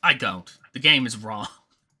 I don't. The game is wrong,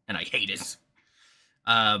 and I hate it.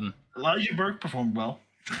 Elijah Burke performed well.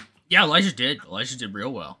 Yeah, Elijah did. Elijah did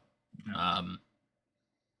real well. Yeah.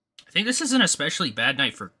 I think this is an especially bad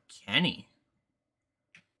night for Kenny.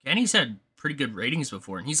 Kenny's had pretty good ratings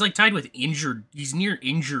before, and he's like tied with injured. He's near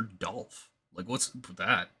injured Dolph. Like, what's up with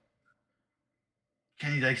that?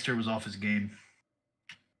 Kenny Dexter was off his game.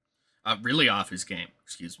 Really off his game.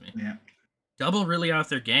 Excuse me. Yeah. Double really off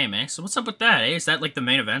their game, eh? So what's up with that, eh? Is that like the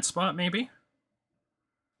main event spot, maybe?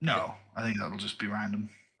 No, I think that'll just be random.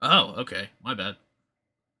 Oh, okay. My bad.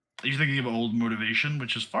 You're thinking of old motivation,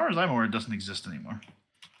 which, as far as I'm aware, doesn't exist anymore.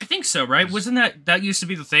 I think so, right? Wasn't that used to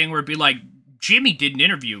be the thing where it'd be like, Jimmy did an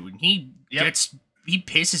interview and he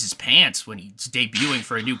pisses his pants when he's debuting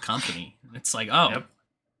for a new company. It's like, oh,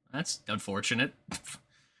 that's unfortunate.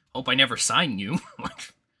 Hope I never sign you.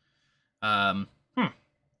 That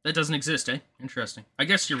doesn't exist, eh? Interesting. I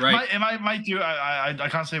guess you're right. It might do. I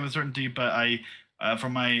can't say with certainty, but I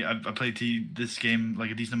played this game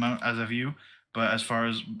like a decent amount, as have you. But as far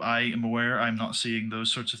as I am aware, I'm not seeing those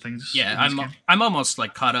sorts of things. Yeah, I'm almost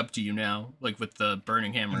like caught up to you now, like with the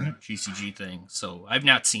Burning Hammer GCG thing. So I've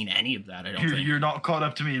not seen any of that. I don't think you're not caught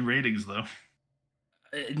up to me in ratings though.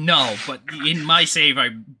 No, but in my save,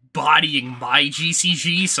 I'm bodying my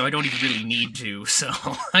GCG, so I don't even really need to. So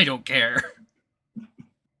I don't care.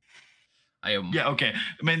 I am. Yeah, okay.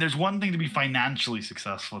 I mean, there's one thing to be financially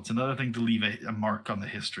successful. It's another thing to leave a mark on the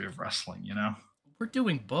history of wrestling. You know, we're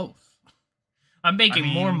doing both. I'm making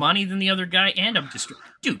more money than the other guy, and I'm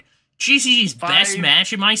dude, GCG's best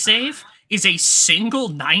match in my save is a single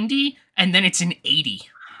 90, and then it's an 80.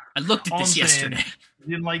 I looked at this yesterday.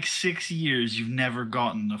 In like 6 years, you've never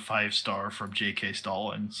gotten a 5-star from J.K.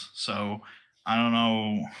 Stallings, so I don't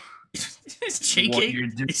know. Is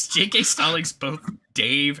J.K. Stallings both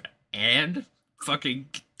Dave and fucking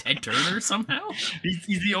Ted Turner somehow?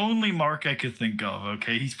 He's the only mark I could think of,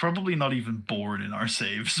 okay? He's probably not even born in our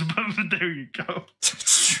saves, but there you go.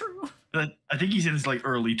 It's true. I think he's in his like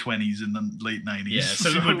early 20s in the late 90s. Yeah, so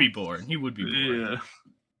he would be born. He would be born. Yeah.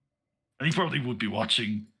 And he probably would be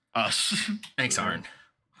watching us. Thanks, Arn.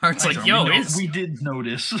 Arn's like, yo, we did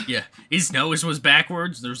notice. Yeah, his nose was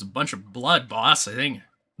backwards. There's a bunch of blood, boss. I think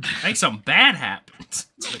something bad happened.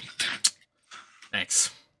 Thanks.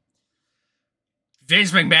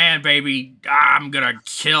 Vince McMahon, baby. I'm gonna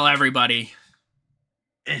kill everybody.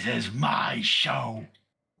 It is my show.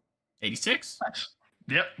 86? Nice.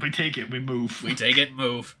 Yep, we take it. We move. We take it,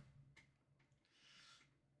 move.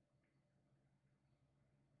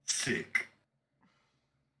 Sick.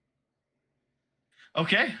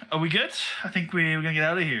 Okay, are we good? I think we're gonna get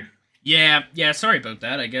out of here. Yeah, sorry about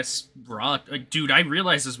that. I guess Raw... dude, I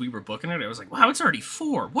realized as we were booking it, I was like, wow, it's already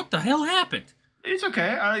 4. What the hell happened? It's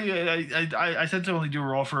okay. I said to only do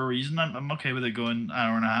Raw for a reason. I'm okay with it going an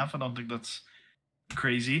hour and a half. I don't think that's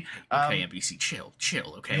crazy. Okay, NBC, chill.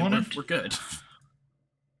 Okay, we're good.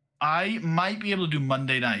 I might be able to do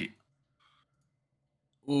Monday night.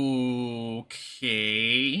 Okay.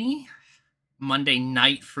 Monday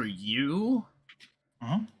night for you?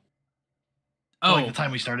 Uh-huh. Oh, like the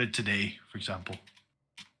time we started today, for example.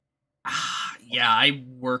 Yeah, I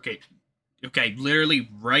work at... Okay, literally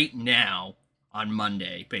right now on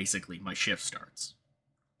Monday, basically, my shift starts.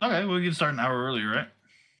 Okay, well, we can start an hour earlier, right?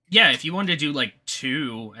 Yeah, if you wanted to do, like,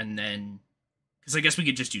 2, and then... Because I guess we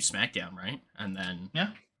could just do SmackDown, right? And then...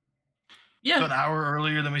 Yeah. Yeah. So an hour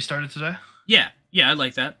earlier than we started today? Yeah, I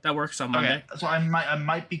like that. That works on Monday. Okay, so I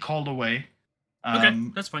might be called away. Okay,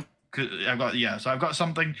 that's fine. So I've got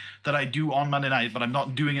something that I do on Monday night, but I'm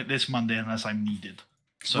not doing it this Monday unless I'm needed.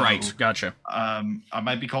 So, right, gotcha. I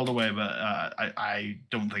might be called away, but I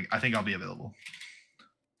think I'll be available.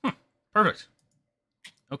 Perfect.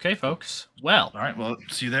 Okay, folks. Well. All right, well,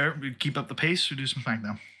 see you there. We keep up the pace. We do some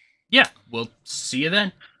SmackDown. Yeah, we'll see you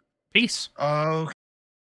then. Peace. Okay.